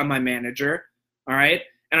would become my manager. All right.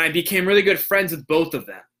 And I became really good friends with both of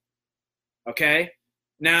them. Okay.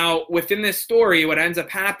 Now, within this story, what ends up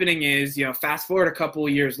happening is, fast forward a couple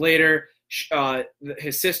of years later,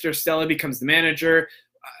 his sister Stella becomes the manager.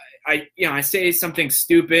 I say something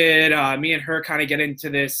stupid. Me and her kind of get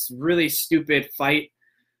into this really stupid fight.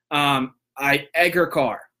 I egg her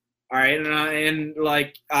car. All right. And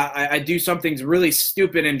I do something really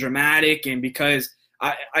stupid and dramatic. And because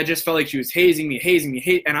I just felt like she was hazing me.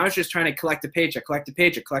 And I was just trying to collect a paycheck,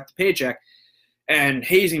 and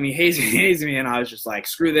hazing me. And I was just like,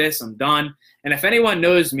 screw this, I'm done. And if anyone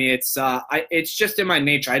knows me, it's just in my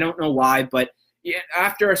nature. I don't know why, but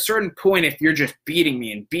after a certain point, if you're just beating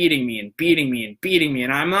me, and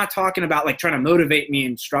I'm not talking about like trying to motivate me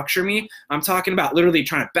and structure me, I'm talking about literally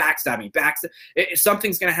trying to backstab me.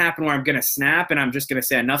 Something's going to happen where I'm going to snap and I'm just going to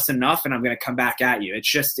say enough's enough and I'm going to come back at you.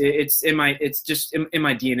 It's just in my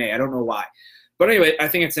DNA. I don't know why. But anyway, I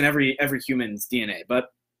think it's in every human's DNA. But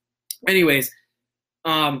anyways,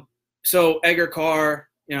 so Edgar Carr,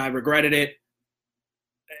 I regretted it.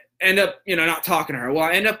 End up, not talking to her. Well,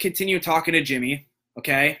 I end up continue talking to Jimmy.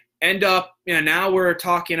 Okay. End up, now we're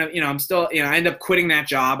talking, I'm still, I end up quitting that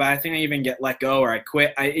job. I think I even get let go or I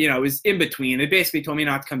quit. It was in between. They basically told me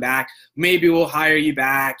not to come back. Maybe we'll hire you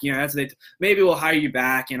back. Maybe we'll hire you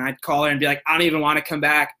back. And I'd call her and be like, I don't even want to come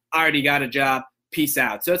back. I already got a job. Peace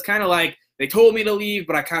out. So it's kind of like they told me to leave,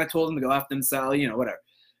 but I kind of told them to go F themselves, whatever.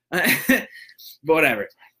 But whatever.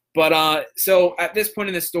 But so at this point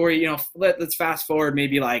in the story, let's fast forward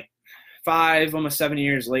maybe like 5, almost 7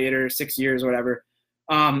 years later, 6 years, whatever.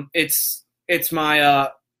 It's my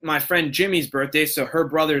friend Jimmy's birthday, so her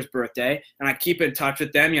brother's birthday, and I keep in touch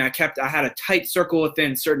with them. I had a tight circle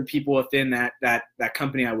within certain people within that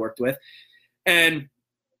company I worked with, and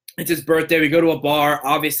it's his birthday. We go to a bar.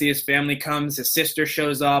 Obviously, his family comes. His sister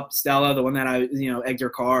shows up, Stella, the one that I egged her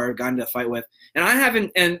car, got into a fight with.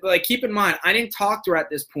 And keep in mind, I didn't talk to her at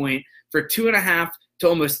this point for 2.5 to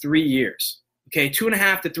almost 3 years. Okay,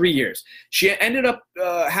 2.5 to 3 years. She ended up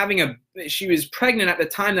she was pregnant at the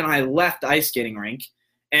time that I left the ice skating rink.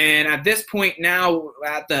 And at this point now,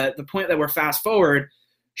 at the point that we're fast forward,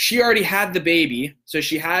 she already had the baby. So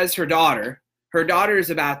she has her daughter. Her daughter is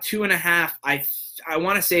about 2.5. I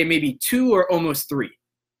want to say maybe 2 or almost 3.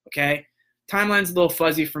 Okay, timeline's a little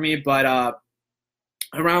fuzzy for me, but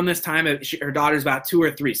around this time, her daughter's about 2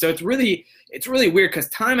 or 3. So it's really weird because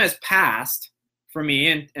time has passed for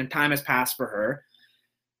me and time has passed for her.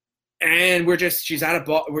 And she's at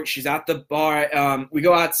the bar. We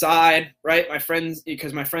go outside, right? My friends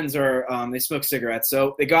are, they smoke cigarettes.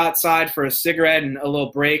 So they go outside for a cigarette and a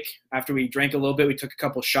little break. After we drank a little bit, we took a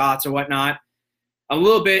couple shots or whatnot. A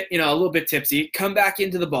little bit tipsy, come back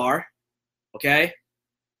into the bar. Okay.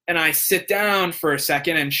 And I sit down for a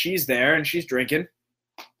second and she's there and she's drinking.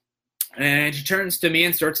 And she turns to me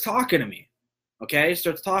and starts talking to me. Okay.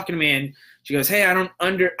 Starts talking to me and she goes, hey, I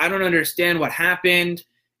don't understand what happened.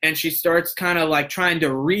 And she starts kind of like trying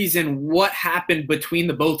to reason what happened between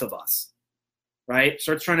the both of us, right?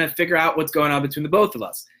 Starts trying to figure out what's going on between the both of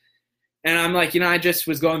us. And I'm like, I just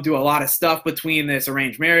was going through a lot of stuff between this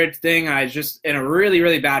arranged marriage thing. I was just in a really,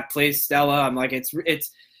 really bad place, Stella. I'm like, it's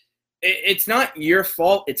not your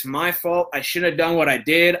fault. It's my fault. I shouldn't have done what I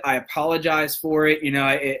did. I apologize for it,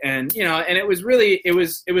 and it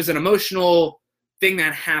was an emotional thing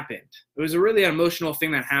that happened. It was a really emotional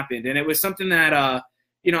thing that happened. And it was something that,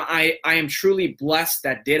 I am truly blessed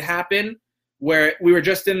that did happen, where we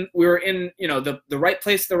were in the right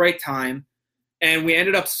place at the right time. And we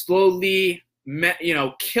ended up slowly,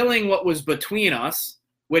 killing what was between us,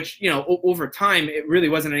 which, over time, it really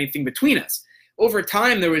wasn't anything between us. Over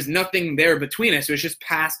time, there was nothing there between us. It was just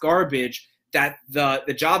past garbage that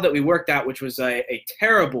the job that we worked at, which was a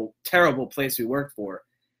terrible, terrible place we worked for,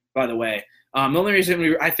 by the way. The only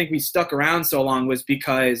reason I think we stuck around so long was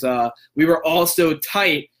because we were all so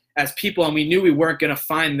tight as people, and we knew we weren't going to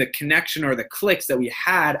find the connection or the clicks that we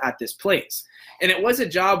had at this place. And it was a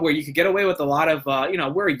job where you could get away with a lot of,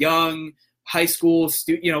 we're young, high school,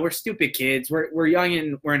 we're stupid kids. We're young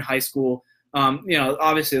and we're in high school.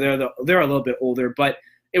 Obviously they're a little bit older, but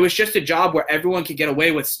it was just a job where everyone could get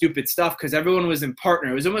away with stupid stuff because everyone was in partner.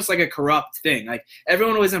 It was almost like a corrupt thing. Like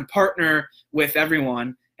everyone was in partner with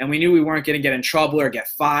everyone. And we knew we weren't going to get in trouble or get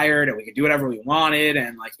fired, and we could do whatever we wanted.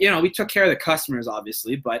 And we took care of the customers,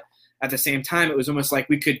 obviously, but at the same time, it was almost like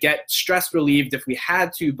we could get stress relieved if we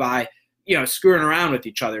had to by, screwing around with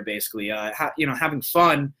each other, basically, having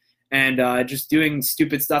fun and just doing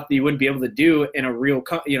stupid stuff that you wouldn't be able to do in a real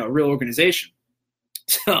organization.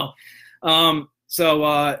 So,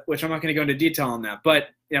 which I'm not going to go into detail on that, but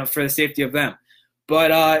for the safety of them.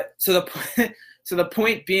 But so the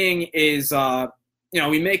point being is,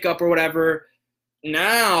 we make up or whatever.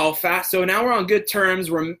 So now we're on good terms.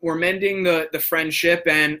 We're mending the friendship,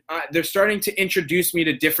 and they're starting to introduce me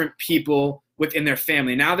to different people within their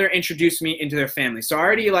family. Now they're introducing me into their family. So I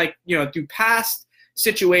already through past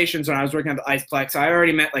situations when I was working at the Iceplex, I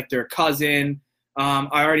already met their cousin.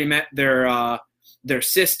 I already met their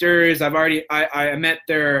sisters. I met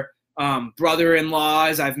their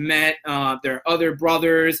brother-in-laws. I've met their other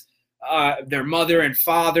brothers, their mother and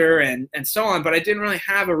father, and so on. But I didn't really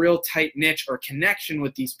have a real tight niche or connection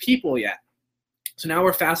with these people yet. So now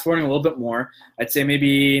we're fast forwarding a little bit more. I'd say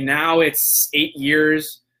maybe now it's 8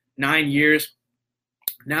 years, 9 years.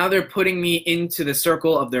 Now they're putting me into the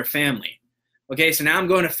circle of their family. Okay, so now I'm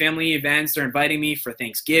going to family events. They're inviting me for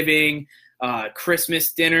Thanksgiving,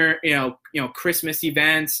 Christmas dinner, Christmas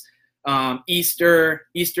events, Easter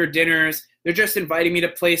dinners. They're just inviting me to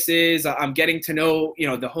places. I'm getting to know,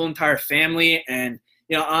 the whole entire family, and,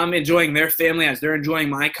 I'm enjoying their family as they're enjoying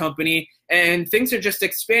my company, and things are just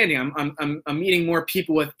expanding. I'm meeting more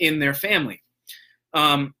people within their family.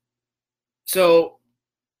 And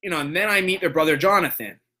then I meet their brother,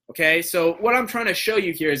 Jonathan. Okay. So what I'm trying to show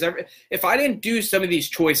you here is if I didn't do some of these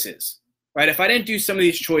choices, right? If I didn't do some of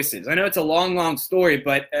these choices, I know it's a long, long story,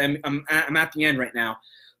 but I'm at the end right now.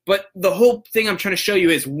 But the whole thing I'm trying to show you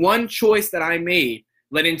is one choice that I made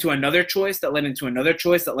led into another choice, that led into another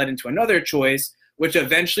choice, that led into another choice, which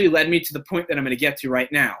eventually led me to the point that I'm going to get to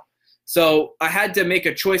right now. So I had to make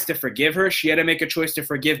a choice to forgive her. She had to make a choice to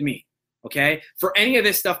forgive me, okay, for any of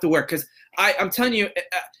this stuff to work. Because I'm telling you,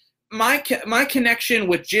 my connection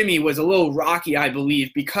with Jimmy was a little rocky, I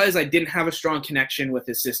believe, because I didn't have a strong connection with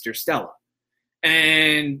his sister, Stella.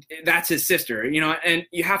 And that's his sister, and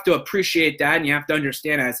you have to appreciate that, and you have to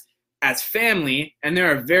understand as family, and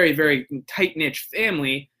they're a very, very tight-knit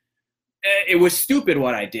family, it was stupid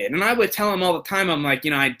what I did. And I would tell him all the time, I'm like,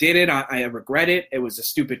 I did it, I regret it, it was a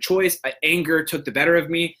stupid choice, anger took the better of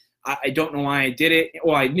me, I don't know why I did it,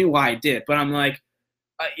 well, I knew why I did it, but I'm like,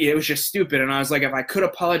 it was just stupid. And I was like, if I could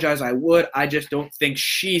apologize, I would. I just don't think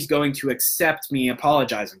she's going to accept me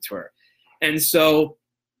apologizing to her. And so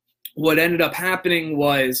what ended up happening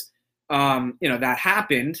was, that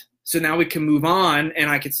happened. So now we can move on, and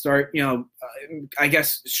I could start, I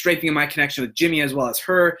guess, strengthening my connection with Jimmy as well as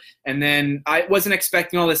her. And then I wasn't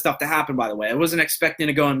expecting all this stuff to happen, by the way. I wasn't expecting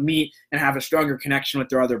to go and meet and have a stronger connection with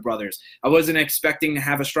their other brothers. I wasn't expecting to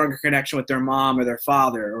have a stronger connection with their mom or their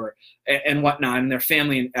father and whatnot, and their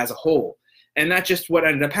family as a whole. And that's just what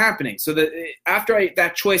ended up happening. So after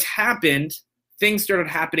that choice happened, things started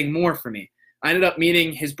happening more for me. I ended up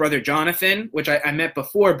meeting his brother Jonathan, which I met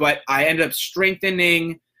before, but I ended up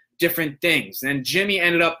strengthening different things. And Jimmy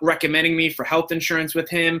ended up recommending me for health insurance with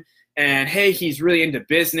him. And hey, he's really into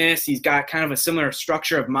business. He's got kind of a similar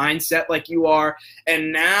structure of mindset like you are.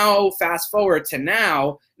 And now, fast forward to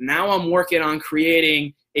now I'm working on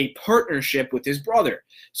creating a partnership with his brother.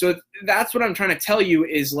 So that's what I'm trying to tell you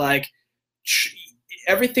is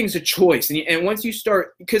everything's a choice. And once you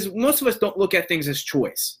start, because most of us don't look at things as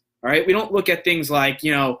choice. All right, we don't look at things like,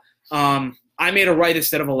 I made a right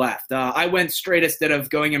instead of a left. I went straight instead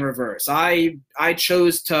of going in reverse. I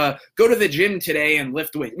chose to go to the gym today and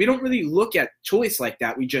lift weight. We don't really look at choice like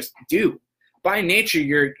that. We just do. By nature,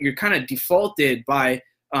 you're kind of defaulted by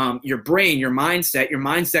your brain, your mindset. Your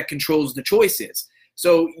mindset controls the choices.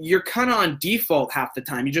 So you're kind of on default half the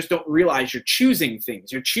time. You just don't realize you're choosing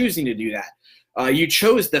things. You're choosing to do that. You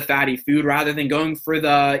chose the fatty food rather than going for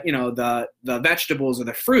the vegetables or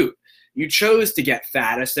the fruit. You chose to get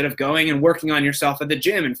fat instead of going and working on yourself at the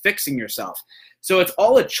gym and fixing yourself. So it's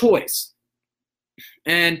all a choice.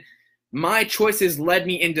 And my choices led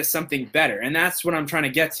me into something better. And that's what I'm trying to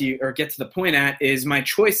get to the point at is my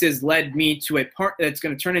choices led me to a part that's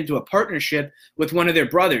going to turn into a partnership with one of their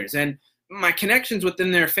brothers. And my connections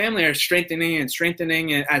within their family are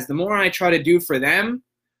strengthening. And as the more I try to do for them,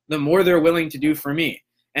 the more they're willing to do for me,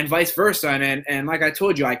 and vice versa. And like I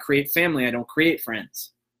told you, I create family. I don't create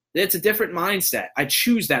friends. It's a different mindset. I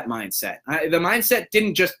choose that mindset. The mindset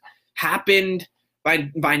didn't just happen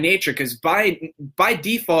by nature, because by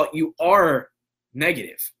default, you are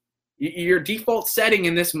negative. Your default setting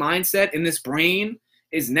in this mindset, in this brain,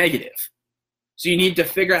 is negative. So you need to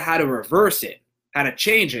figure out how to reverse it, how to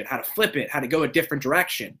change it, how to flip it, how to go a different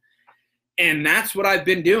direction. And that's what I've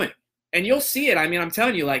been doing. And you'll see it. I mean, I'm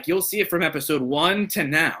telling you, you'll see it from episode 1 to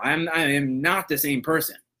now. I am not the same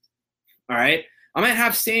person. All right. I might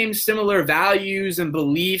have similar values and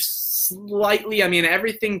beliefs slightly. I mean,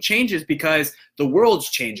 everything changes because the world's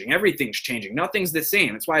changing. Everything's changing. Nothing's the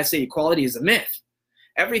same. That's why I say equality is a myth.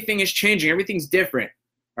 Everything is changing. Everything's different.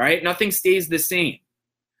 All right. Nothing stays the same.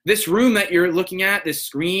 This room that you're looking at, this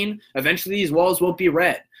screen, eventually these walls won't be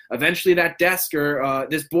red. Eventually that desk or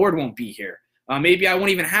this board won't be here. Maybe I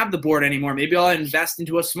won't even have the board anymore. Maybe I'll invest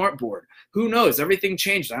into a smart board. Who knows? Everything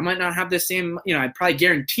changes. I might not have the same, I probably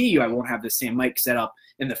guarantee you I won't have the same mic set up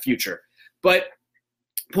in the future. But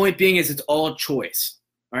point being is it's all choice.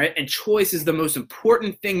 All right. And choice is the most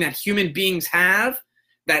important thing that human beings have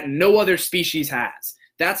that no other species has.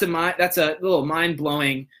 That's a little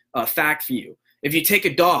mind-blowing fact for you. If you take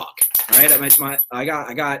a dog, all right, I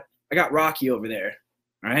got Rocky over there.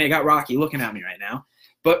 All right, I got Rocky looking at me right now.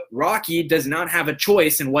 But Rocky does not have a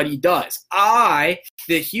choice in what he does. I,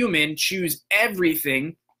 the human, choose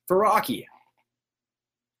everything for Rocky.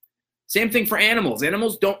 Same thing for animals.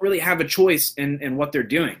 Animals don't really have a choice in what they're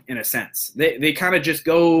doing, in a sense. They kind of just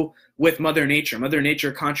go with Mother Nature. Mother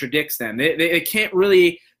Nature contradicts them. They can't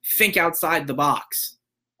really think outside the box.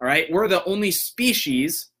 All right, we're the only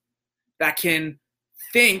species that can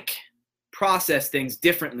think, process things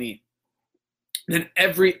differently than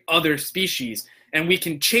every other species. And we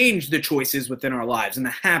can change the choices within our lives and the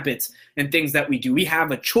habits and things that we do. We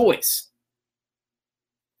have a choice.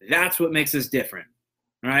 That's what makes us different,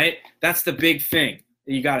 right? That's the big thing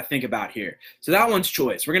that you got to think about here. So that one's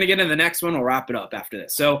choice. We're going to get into the next one. We'll wrap it up after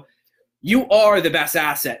this. So you are the best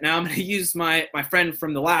asset. Now I'm going to use my friend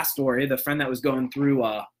from the last story, the friend that was going through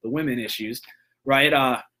the women issues, right?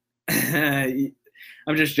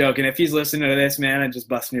 I'm just joking. If he's listening to this, man, I'm just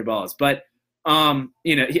busting your balls. But, and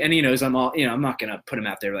he knows I'm not going to put him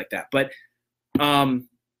out there like that. But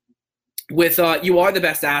with you are the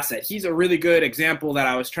best asset. He's a really good example that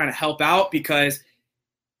I was trying to help out because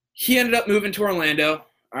he ended up moving to Orlando. All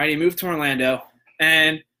right, he moved to Orlando.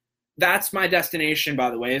 And that's my destination,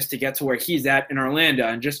 by the way, is to get to where he's at in Orlando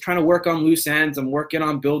and just trying to work on loose ends. I'm working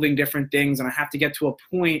on building different things, and I have to get to a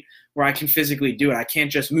point where I can physically do it. I can't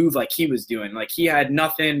just move like he was doing. Like he had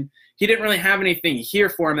nothing. He didn't really have anything here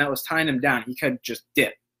for him that was tying him down. He could just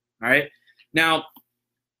dip. All right. Now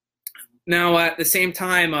at the same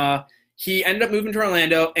time, he ended up moving to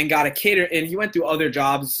Orlando and got a cater. And he went through other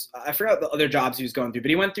jobs. I forgot the other jobs he was going through, but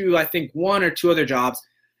he went through, I think, one or two other jobs.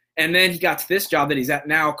 And then he got to this job that he's at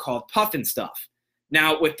now called Puffin Stuff.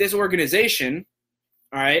 Now, with this organization,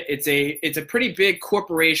 all right, it's a pretty big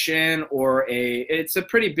corporation it's a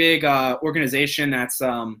pretty big organization that's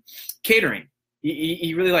catering.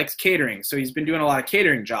 He really likes catering, so he's been doing a lot of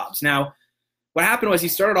catering jobs. Now, what happened was he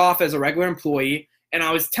started off as a regular employee, and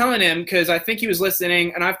I was telling him, because I think he was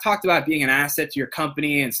listening, and I've talked about being an asset to your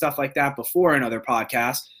company and stuff like that before in other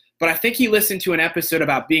podcasts, but I think he listened to an episode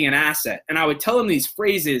about being an asset, and I would tell him these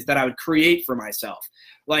phrases that I would create for myself.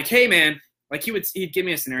 Like, hey, man, like he'd give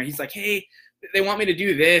me a scenario. He's like, hey, they want me to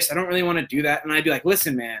do this. I don't really want to do that. And I'd be like,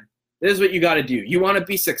 listen, man, this is what you got to do. You want to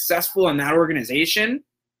be successful in that organization?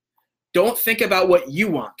 Don't think about what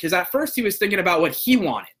you want. Because at first he was thinking about what he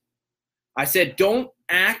wanted. I said, don't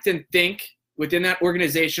act and think within that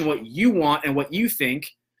organization what you want and what you think.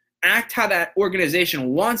 Act how that organization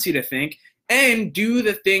wants you to think and do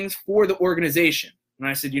the things for the organization. And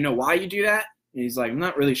I said, you know why you do that? And he's like, I'm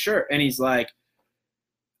not really sure. And he's like,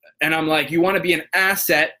 and I'm like, you want to be an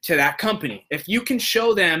asset to that company. If you can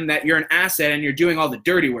show them that you're an asset and you're doing all the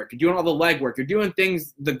dirty work, you're doing all the leg work, you're doing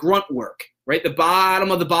things, the grunt work, right? The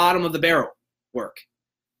bottom of the barrel work.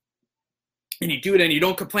 And you do it and you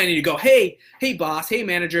don't complain and you go, hey boss, hey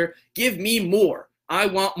manager, give me more. I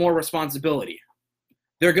want more responsibility.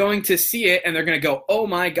 They're going to see it and they're going to go, oh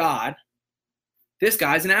my God, this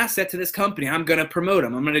guy's an asset to this company. I'm going to promote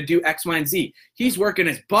him. I'm going to do X, Y, and Z. He's working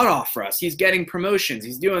his butt off for us. He's getting promotions.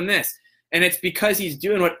 He's doing this. And it's because he's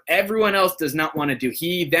doing what everyone else does not want to do.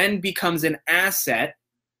 He then becomes an asset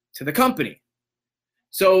to the company.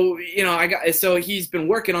 So, so he's been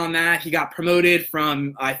working on that. He got promoted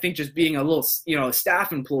from, I think, just being a little, a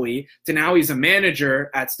staff employee to now he's a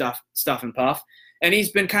manager at Stuff and Puff. And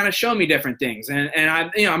he's been kind of showing me different things. And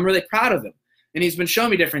I'm really proud of him. And he's been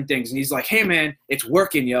showing me different things. And he's like, hey, man, it's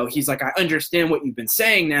working, yo. He's like, I understand what you've been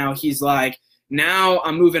saying now. He's like, now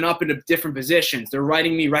I'm moving up into different positions. They're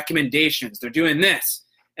writing me recommendations. They're doing this.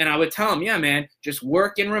 And I would tell him, yeah, man, just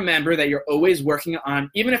work and remember that you're always working on,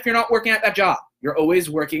 even if you're not working at that job, you're always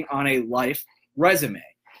working on a life resume.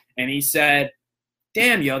 And he said,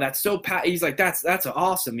 damn, yo, that's so he's like, that's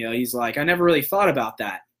awesome, yo. He's like, I never really thought about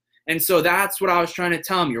that. And so that's what I was trying to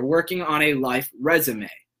tell him. You're working on a life resume.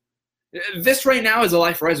 This right now is a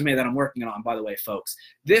life resume that I'm working on, by the way, folks.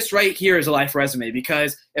 This right here is a life resume,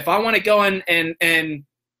 because if I want to go on and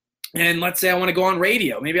let's say I want to go on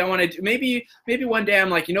radio, maybe I want to, maybe one day I'm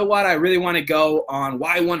like, you know what, I really want to go on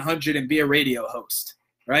Y100 and be a radio host,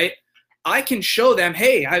 right? I can show them,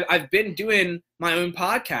 hey, I've been doing my own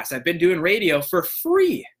podcast. I've been doing radio for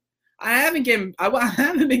free. I haven't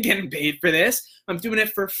been getting paid for this. I'm doing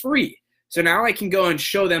it for free. So now I can go and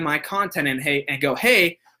show them my content and go,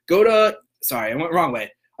 hey, sorry, I went the wrong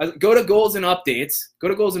way. Go to Goals and Updates. Go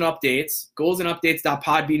to Goals and Updates,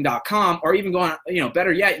 goalsandupdates.podbean.com, or even go on,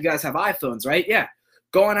 better yet, you guys have iPhones, right? Yeah.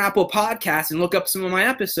 Go on Apple Podcasts and look up some of my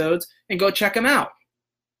episodes and go check them out.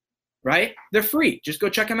 Right? They're free. Just go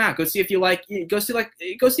check them out. Go see if you like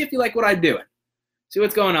what I'm doing. See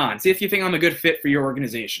what's going on. See if you think I'm a good fit for your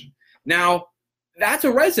organization. Now, that's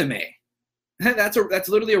a resume. That's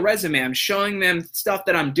literally a resume. I'm showing them stuff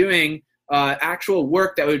that I'm doing, actual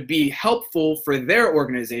work that would be helpful for their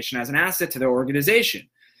organization, as an asset to their organization.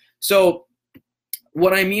 So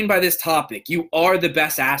what I mean by this topic, you are the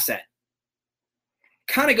best asset,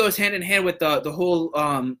 kind of goes hand in hand with the whole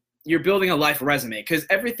you're building a life resume, because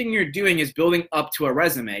everything you're doing is building up to a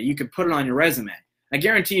resume. You can put it on your resume. I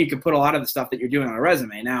guarantee you can put a lot of the stuff that you're doing on a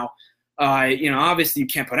resume. Now, obviously you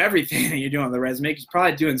can't put everything that you're doing on the resume, because you're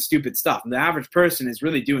probably doing stupid stuff. And the average person is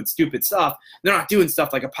really doing stupid stuff. They're not doing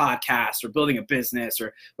stuff like a podcast or building a business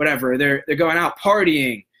or whatever. They're going out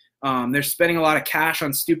partying. They're spending a lot of cash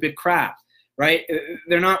on stupid crap, right?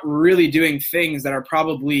 They're not really doing things that are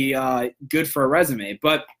probably good for a resume.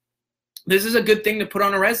 But this is a good thing to put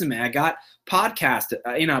on a resume. I got podcast,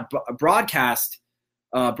 broadcast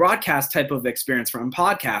type of experience from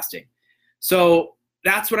podcasting. So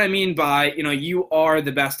that's what I mean by, you are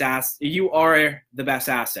the best asset. You are the best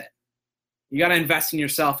asset. You got to invest in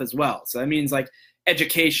yourself as well. So that means like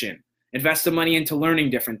education, invest the money into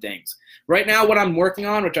learning different things. Right now, what I'm working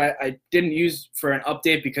on, which I didn't use for an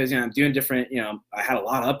update because, I'm doing different, I had a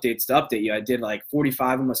lot of updates to update you. I did like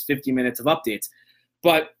 45, almost 50 minutes of updates.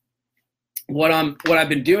 But what I've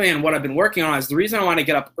been doing and what I've been working on is, the reason I want to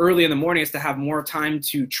get up early in the morning is to have more time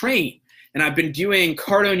to train. And I've been doing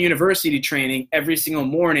Cardone University training every single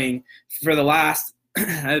morning for the last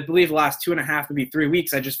 2.5, maybe 3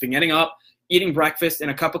 weeks. I've just been getting up, eating breakfast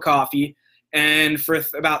and a cup of coffee. And for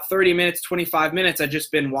about 30 minutes, 25 minutes, I've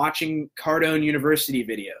just been watching Cardone University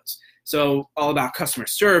videos. So all about customer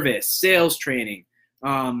service, sales training,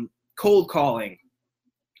 cold calling,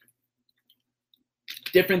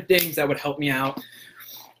 different things that would help me out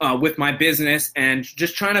with my business, and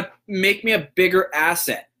just trying to make me a bigger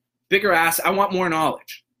asset. I want more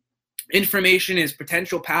knowledge. Information is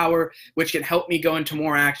potential power, which can help me go into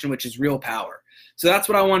more action, which is real power. So that's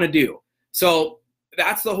what I want to do. So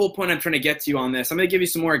that's the whole point I'm trying to get to you on this. I'm going to give you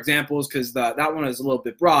some more examples, because that one is a little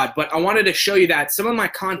bit broad, but I wanted to show you that some of my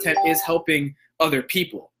content is helping other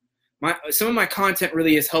people. Some of my content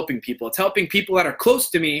really is helping people. It's helping people that are close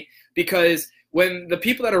to me, because when the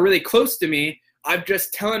people that are really close to me, I'm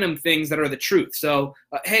just telling them things that are the truth. So,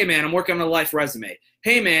 hey man, I'm working on a life resume.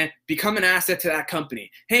 Hey man, become an asset to that company.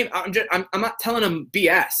 Hey, I'm not telling them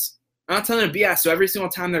BS. I'm not telling them BS. So every single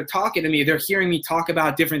time they're talking to me, they're hearing me talk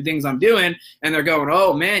about different things I'm doing, and they're going,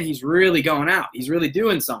 oh man, he's really going out. He's really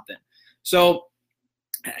doing something. So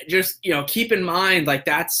just, keep in mind, like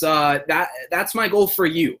that's my goal for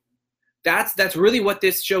you. That's really what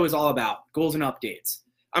this show is all about, goals and updates.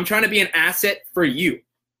 I'm trying to be an asset for you.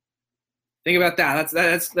 Think about that.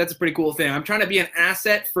 That's a pretty cool thing. I'm trying to be an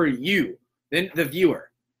asset for you, the viewer,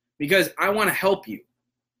 because I want to help you.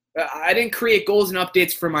 I didn't create goals and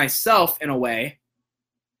updates for myself in a way.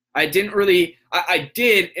 I did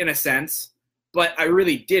in a sense, but I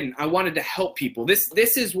really didn't. I wanted to help people. This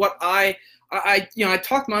is what I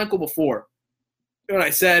talked to my uncle before. What I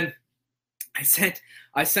sent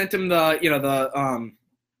him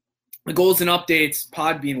the Goals and Updates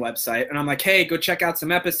Podbean website, and I'm like, hey, go check out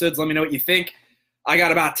some episodes. Let me know what you think. I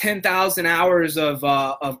got about 10,000 hours of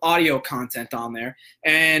audio content on there,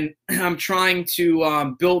 and I'm trying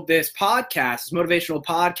to build this podcast, this motivational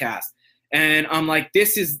podcast. And I'm like,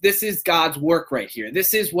 this is God's work right here.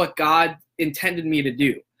 This is what God intended me to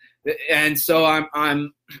do. And so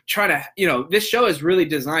I'm trying to, this show is really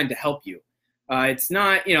designed to help you. It's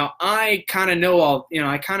not, I kind of know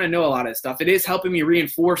a lot of stuff. It is helping me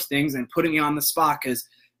reinforce things and putting me on the spot, because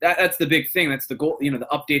that's the big thing. That's the goal, the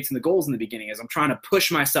updates and the goals in the beginning is I'm trying to push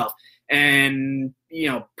myself and,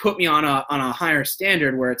 put me on a higher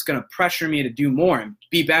standard where it's going to pressure me to do more and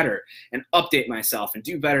be better and update myself and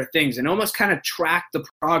do better things and almost kind of track the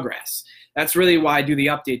progress. That's really why I do the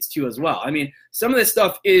updates too as well. I mean, some of this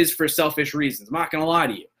stuff is for selfish reasons. I'm not going to lie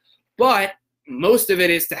to you, but most of it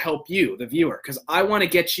is to help you, the viewer, because I want to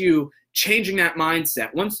get you changing that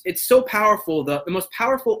mindset. Once it's so powerful, the most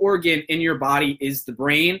powerful organ in your body is the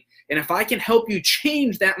brain. And if I can help you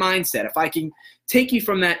change that mindset, if I can take you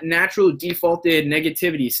from that natural defaulted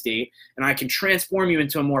negativity state and I can transform you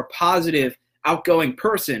into a more positive, outgoing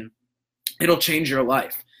person, it'll change your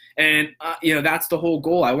life. And, that's the whole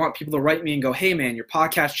goal. I want people to write me and go, hey, man, your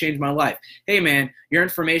podcast changed my life. Hey, man, your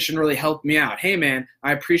information really helped me out. Hey, man,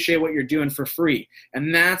 I appreciate what you're doing for free.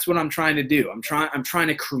 And that's what I'm trying to do. I'm trying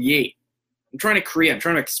to create. I'm trying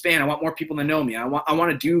to expand. I want more people to know me. I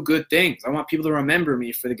want to do good things. I want people to remember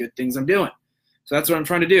me for the good things I'm doing. So that's what I'm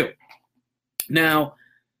trying to do. Now,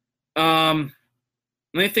 let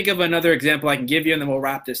me think of another example I can give you, and then we'll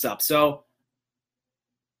wrap this up. So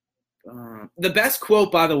the best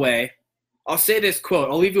quote, by the way, I'll say this quote.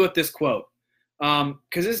 I'll leave you with this quote because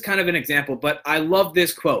this is kind of an example, but I love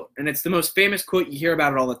this quote, and it's the most famous quote. You hear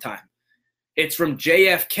about it all the time. It's from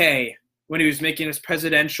JFK when he was making his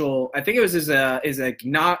presidential, I think it was his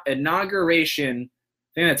inauguration,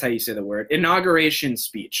 I think that's how you say the word, inauguration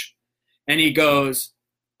speech. And he goes,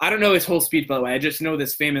 I don't know his whole speech, by the way. I just know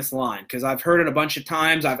this famous line because I've heard it a bunch of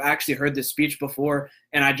times. I've actually heard this speech before,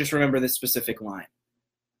 and I just remember this specific line.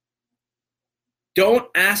 Don't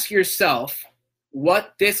ask yourself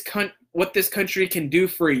what this country can do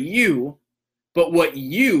for you, but what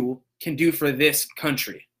you can do for this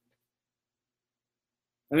country.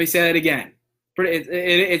 Let me say that again.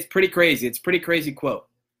 It's pretty crazy. It's a pretty crazy quote.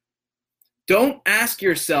 Don't ask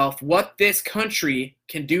yourself what this country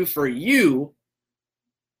can do for you,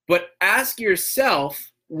 but ask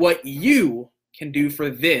yourself what you can do for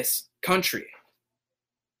this country.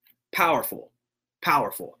 Powerful.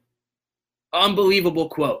 Powerful. Unbelievable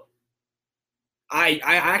quote. I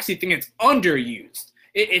actually think it's underused.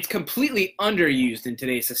 It's completely underused in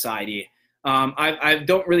today's society. I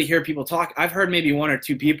don't really hear people talk. I've heard maybe one or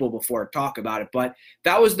two people before talk about it, but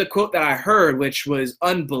that was the quote that I heard, which was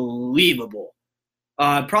unbelievable.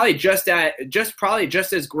 Probably just as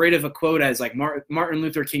great of a quote as like Martin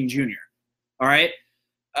Luther King Jr. All right.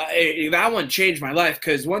 That one changed my life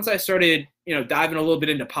because once I started, diving a little bit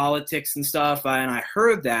into politics and stuff, and I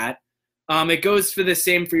heard that, it goes for the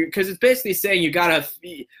same for you because it's basically saying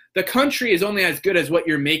the country is only as good as what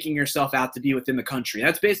you're making yourself out to be within the country.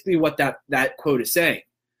 That's basically what that quote is saying.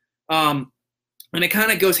 And it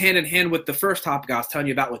kind of goes hand in hand with the first topic I was telling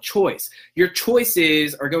you about with choice. Your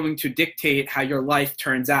choices are going to dictate how your life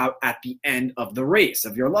turns out at the end of the race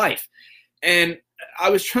of your life. And I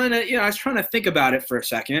was trying to think about it for a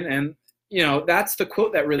second. And, that's the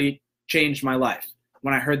quote that really changed my life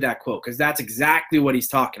when I heard that quote, because that's exactly what he's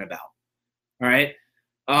talking about. All right.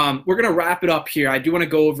 We're going to wrap it up here. I do want to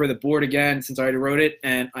go over the board again since I already wrote it.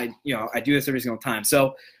 And I do this every single time.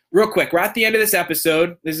 So real quick, we're at the end of this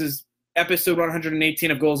episode. This is episode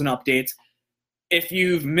 118 of Goals and Updates. If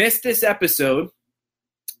you've missed this episode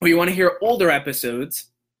or you want to hear older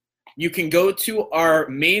episodes, you can go to our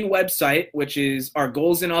main website, which is our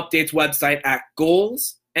Goals and Updates website at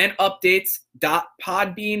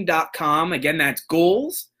goalsandupdates.podbean.com. Again, that's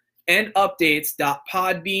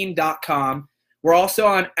goalsandupdates.podbean.com. We're also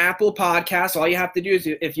on Apple Podcasts. All you have to do is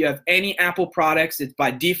if you have any Apple products, it's by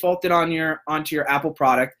defaulted onto your Apple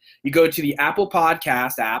product. You go to the Apple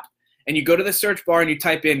Podcast app and you go to the search bar and you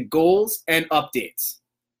type in Goals and Updates.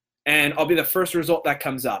 And I'll be the first result that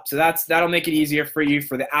comes up. So that'll make it easier for you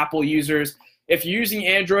for the Apple users. If you're using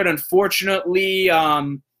Android, unfortunately,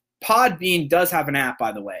 Podbean does have an app,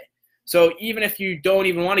 by the way. So even if you don't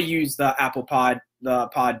even want to use the Apple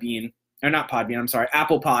Podbean, or not Podbean, I'm sorry,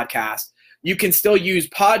 Apple Podcast, you can still use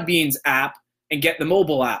Podbean's app and get the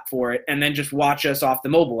mobile app for it and then just watch us off the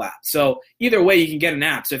mobile app. So either way, you can get an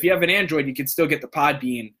app. So if you have an Android, you can still get the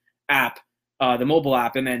Podbean app, the mobile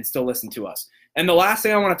app, and then still listen to us. And the last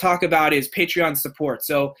thing I want to talk about is Patreon support.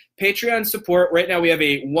 So Patreon support, right now we have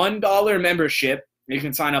a $1 membership you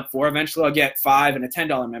can sign up for. Eventually I'll get $5 and a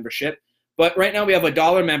 $10 membership. But right now we have a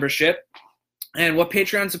 $1 membership. And what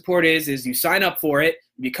Patreon support is you sign up for it,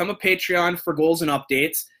 you become a Patreon for Goals and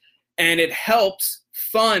Updates, and it helps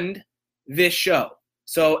fund this show.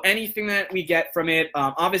 So anything that we get from it,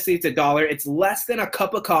 obviously it's $1. It's less than a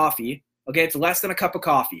cup of coffee. Okay, it's less than a cup of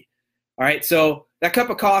coffee. All right, so that cup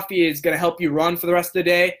of coffee is going to help you run for the rest of the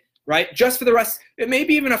day, right? Just for the rest, it may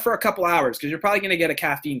be even for a couple hours because you're probably going to get a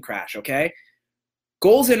caffeine crash, okay?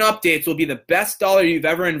 Goals and Updates will be the best dollar you've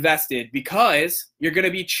ever invested because you're going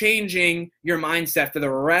to be changing your mindset for the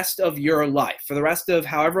rest of your life. For the rest of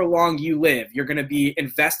however long you live, you're going to be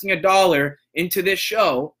investing $1 into this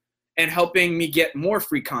show and helping me get more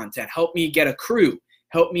free content, help me get a crew,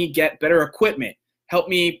 help me get better equipment, help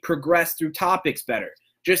me progress through topics better.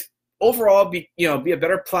 Just overall be a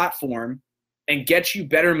better platform and get you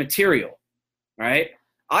better material, right?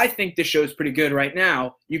 I think the show's pretty good right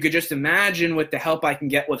now. You could just imagine with the help I can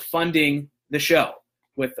get with funding the show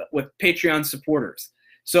with Patreon supporters.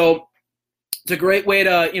 So it's a great way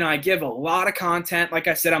to, I give a lot of content. Like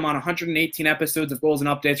I said, I'm on 118 episodes of Goals and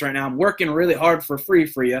Updates right now. I'm working really hard for free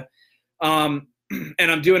for you. And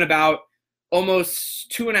I'm doing about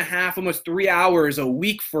almost 2.5, almost 3 hours a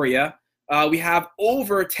week for you. We have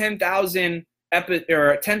over 10,000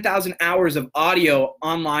 hours of audio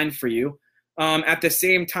online for you. At the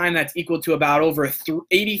same time, that's equal to about over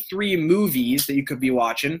 83 movies that you could be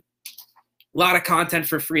watching. A lot of content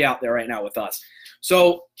for free out there right now with us.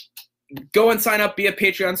 So go and sign up, be a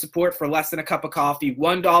Patreon support for less than a cup of coffee,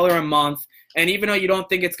 $1 a month. And even though you don't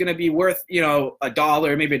think it's going to be worth,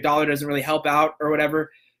 $1, maybe $1 doesn't really help out or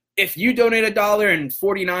whatever, if you donate $1 and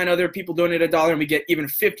 49 other people donate $1 and we get even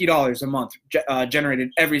 $50 a month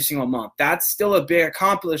generated every single month, that's still a big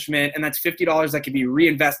accomplishment, and that's $50 that can be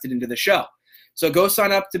reinvested into the show. So go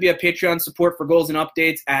sign up to be a Patreon support for Goals and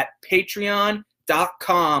Updates at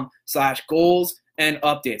patreon.com/goals and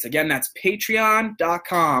updates. Again, that's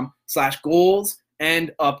patreon.com/goals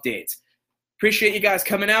and updates. Appreciate you guys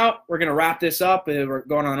coming out. We're going to wrap this up. We're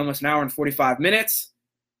going on almost an hour and 45 minutes.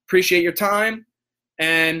 Appreciate your time.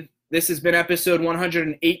 And this has been episode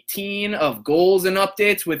 118 of Goals and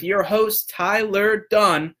Updates with your host, Tyler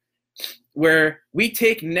Dunn, where we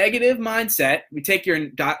take negative mindset.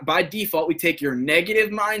 By default, we take your negative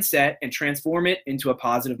mindset and transform it into a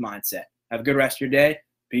positive mindset. Have a good rest of your day.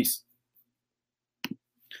 Peace.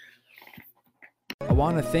 I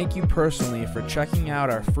want to thank you personally for checking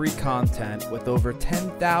out our free content with over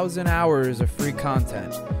 10,000 hours of free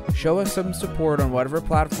content. Show us some support on whatever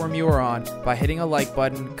platform you are on by hitting a like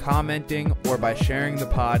button, commenting, or by sharing the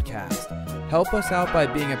podcast. Help us out by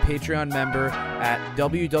being a Patreon member at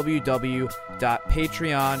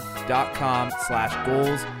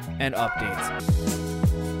www.patreon.com/goals and updates.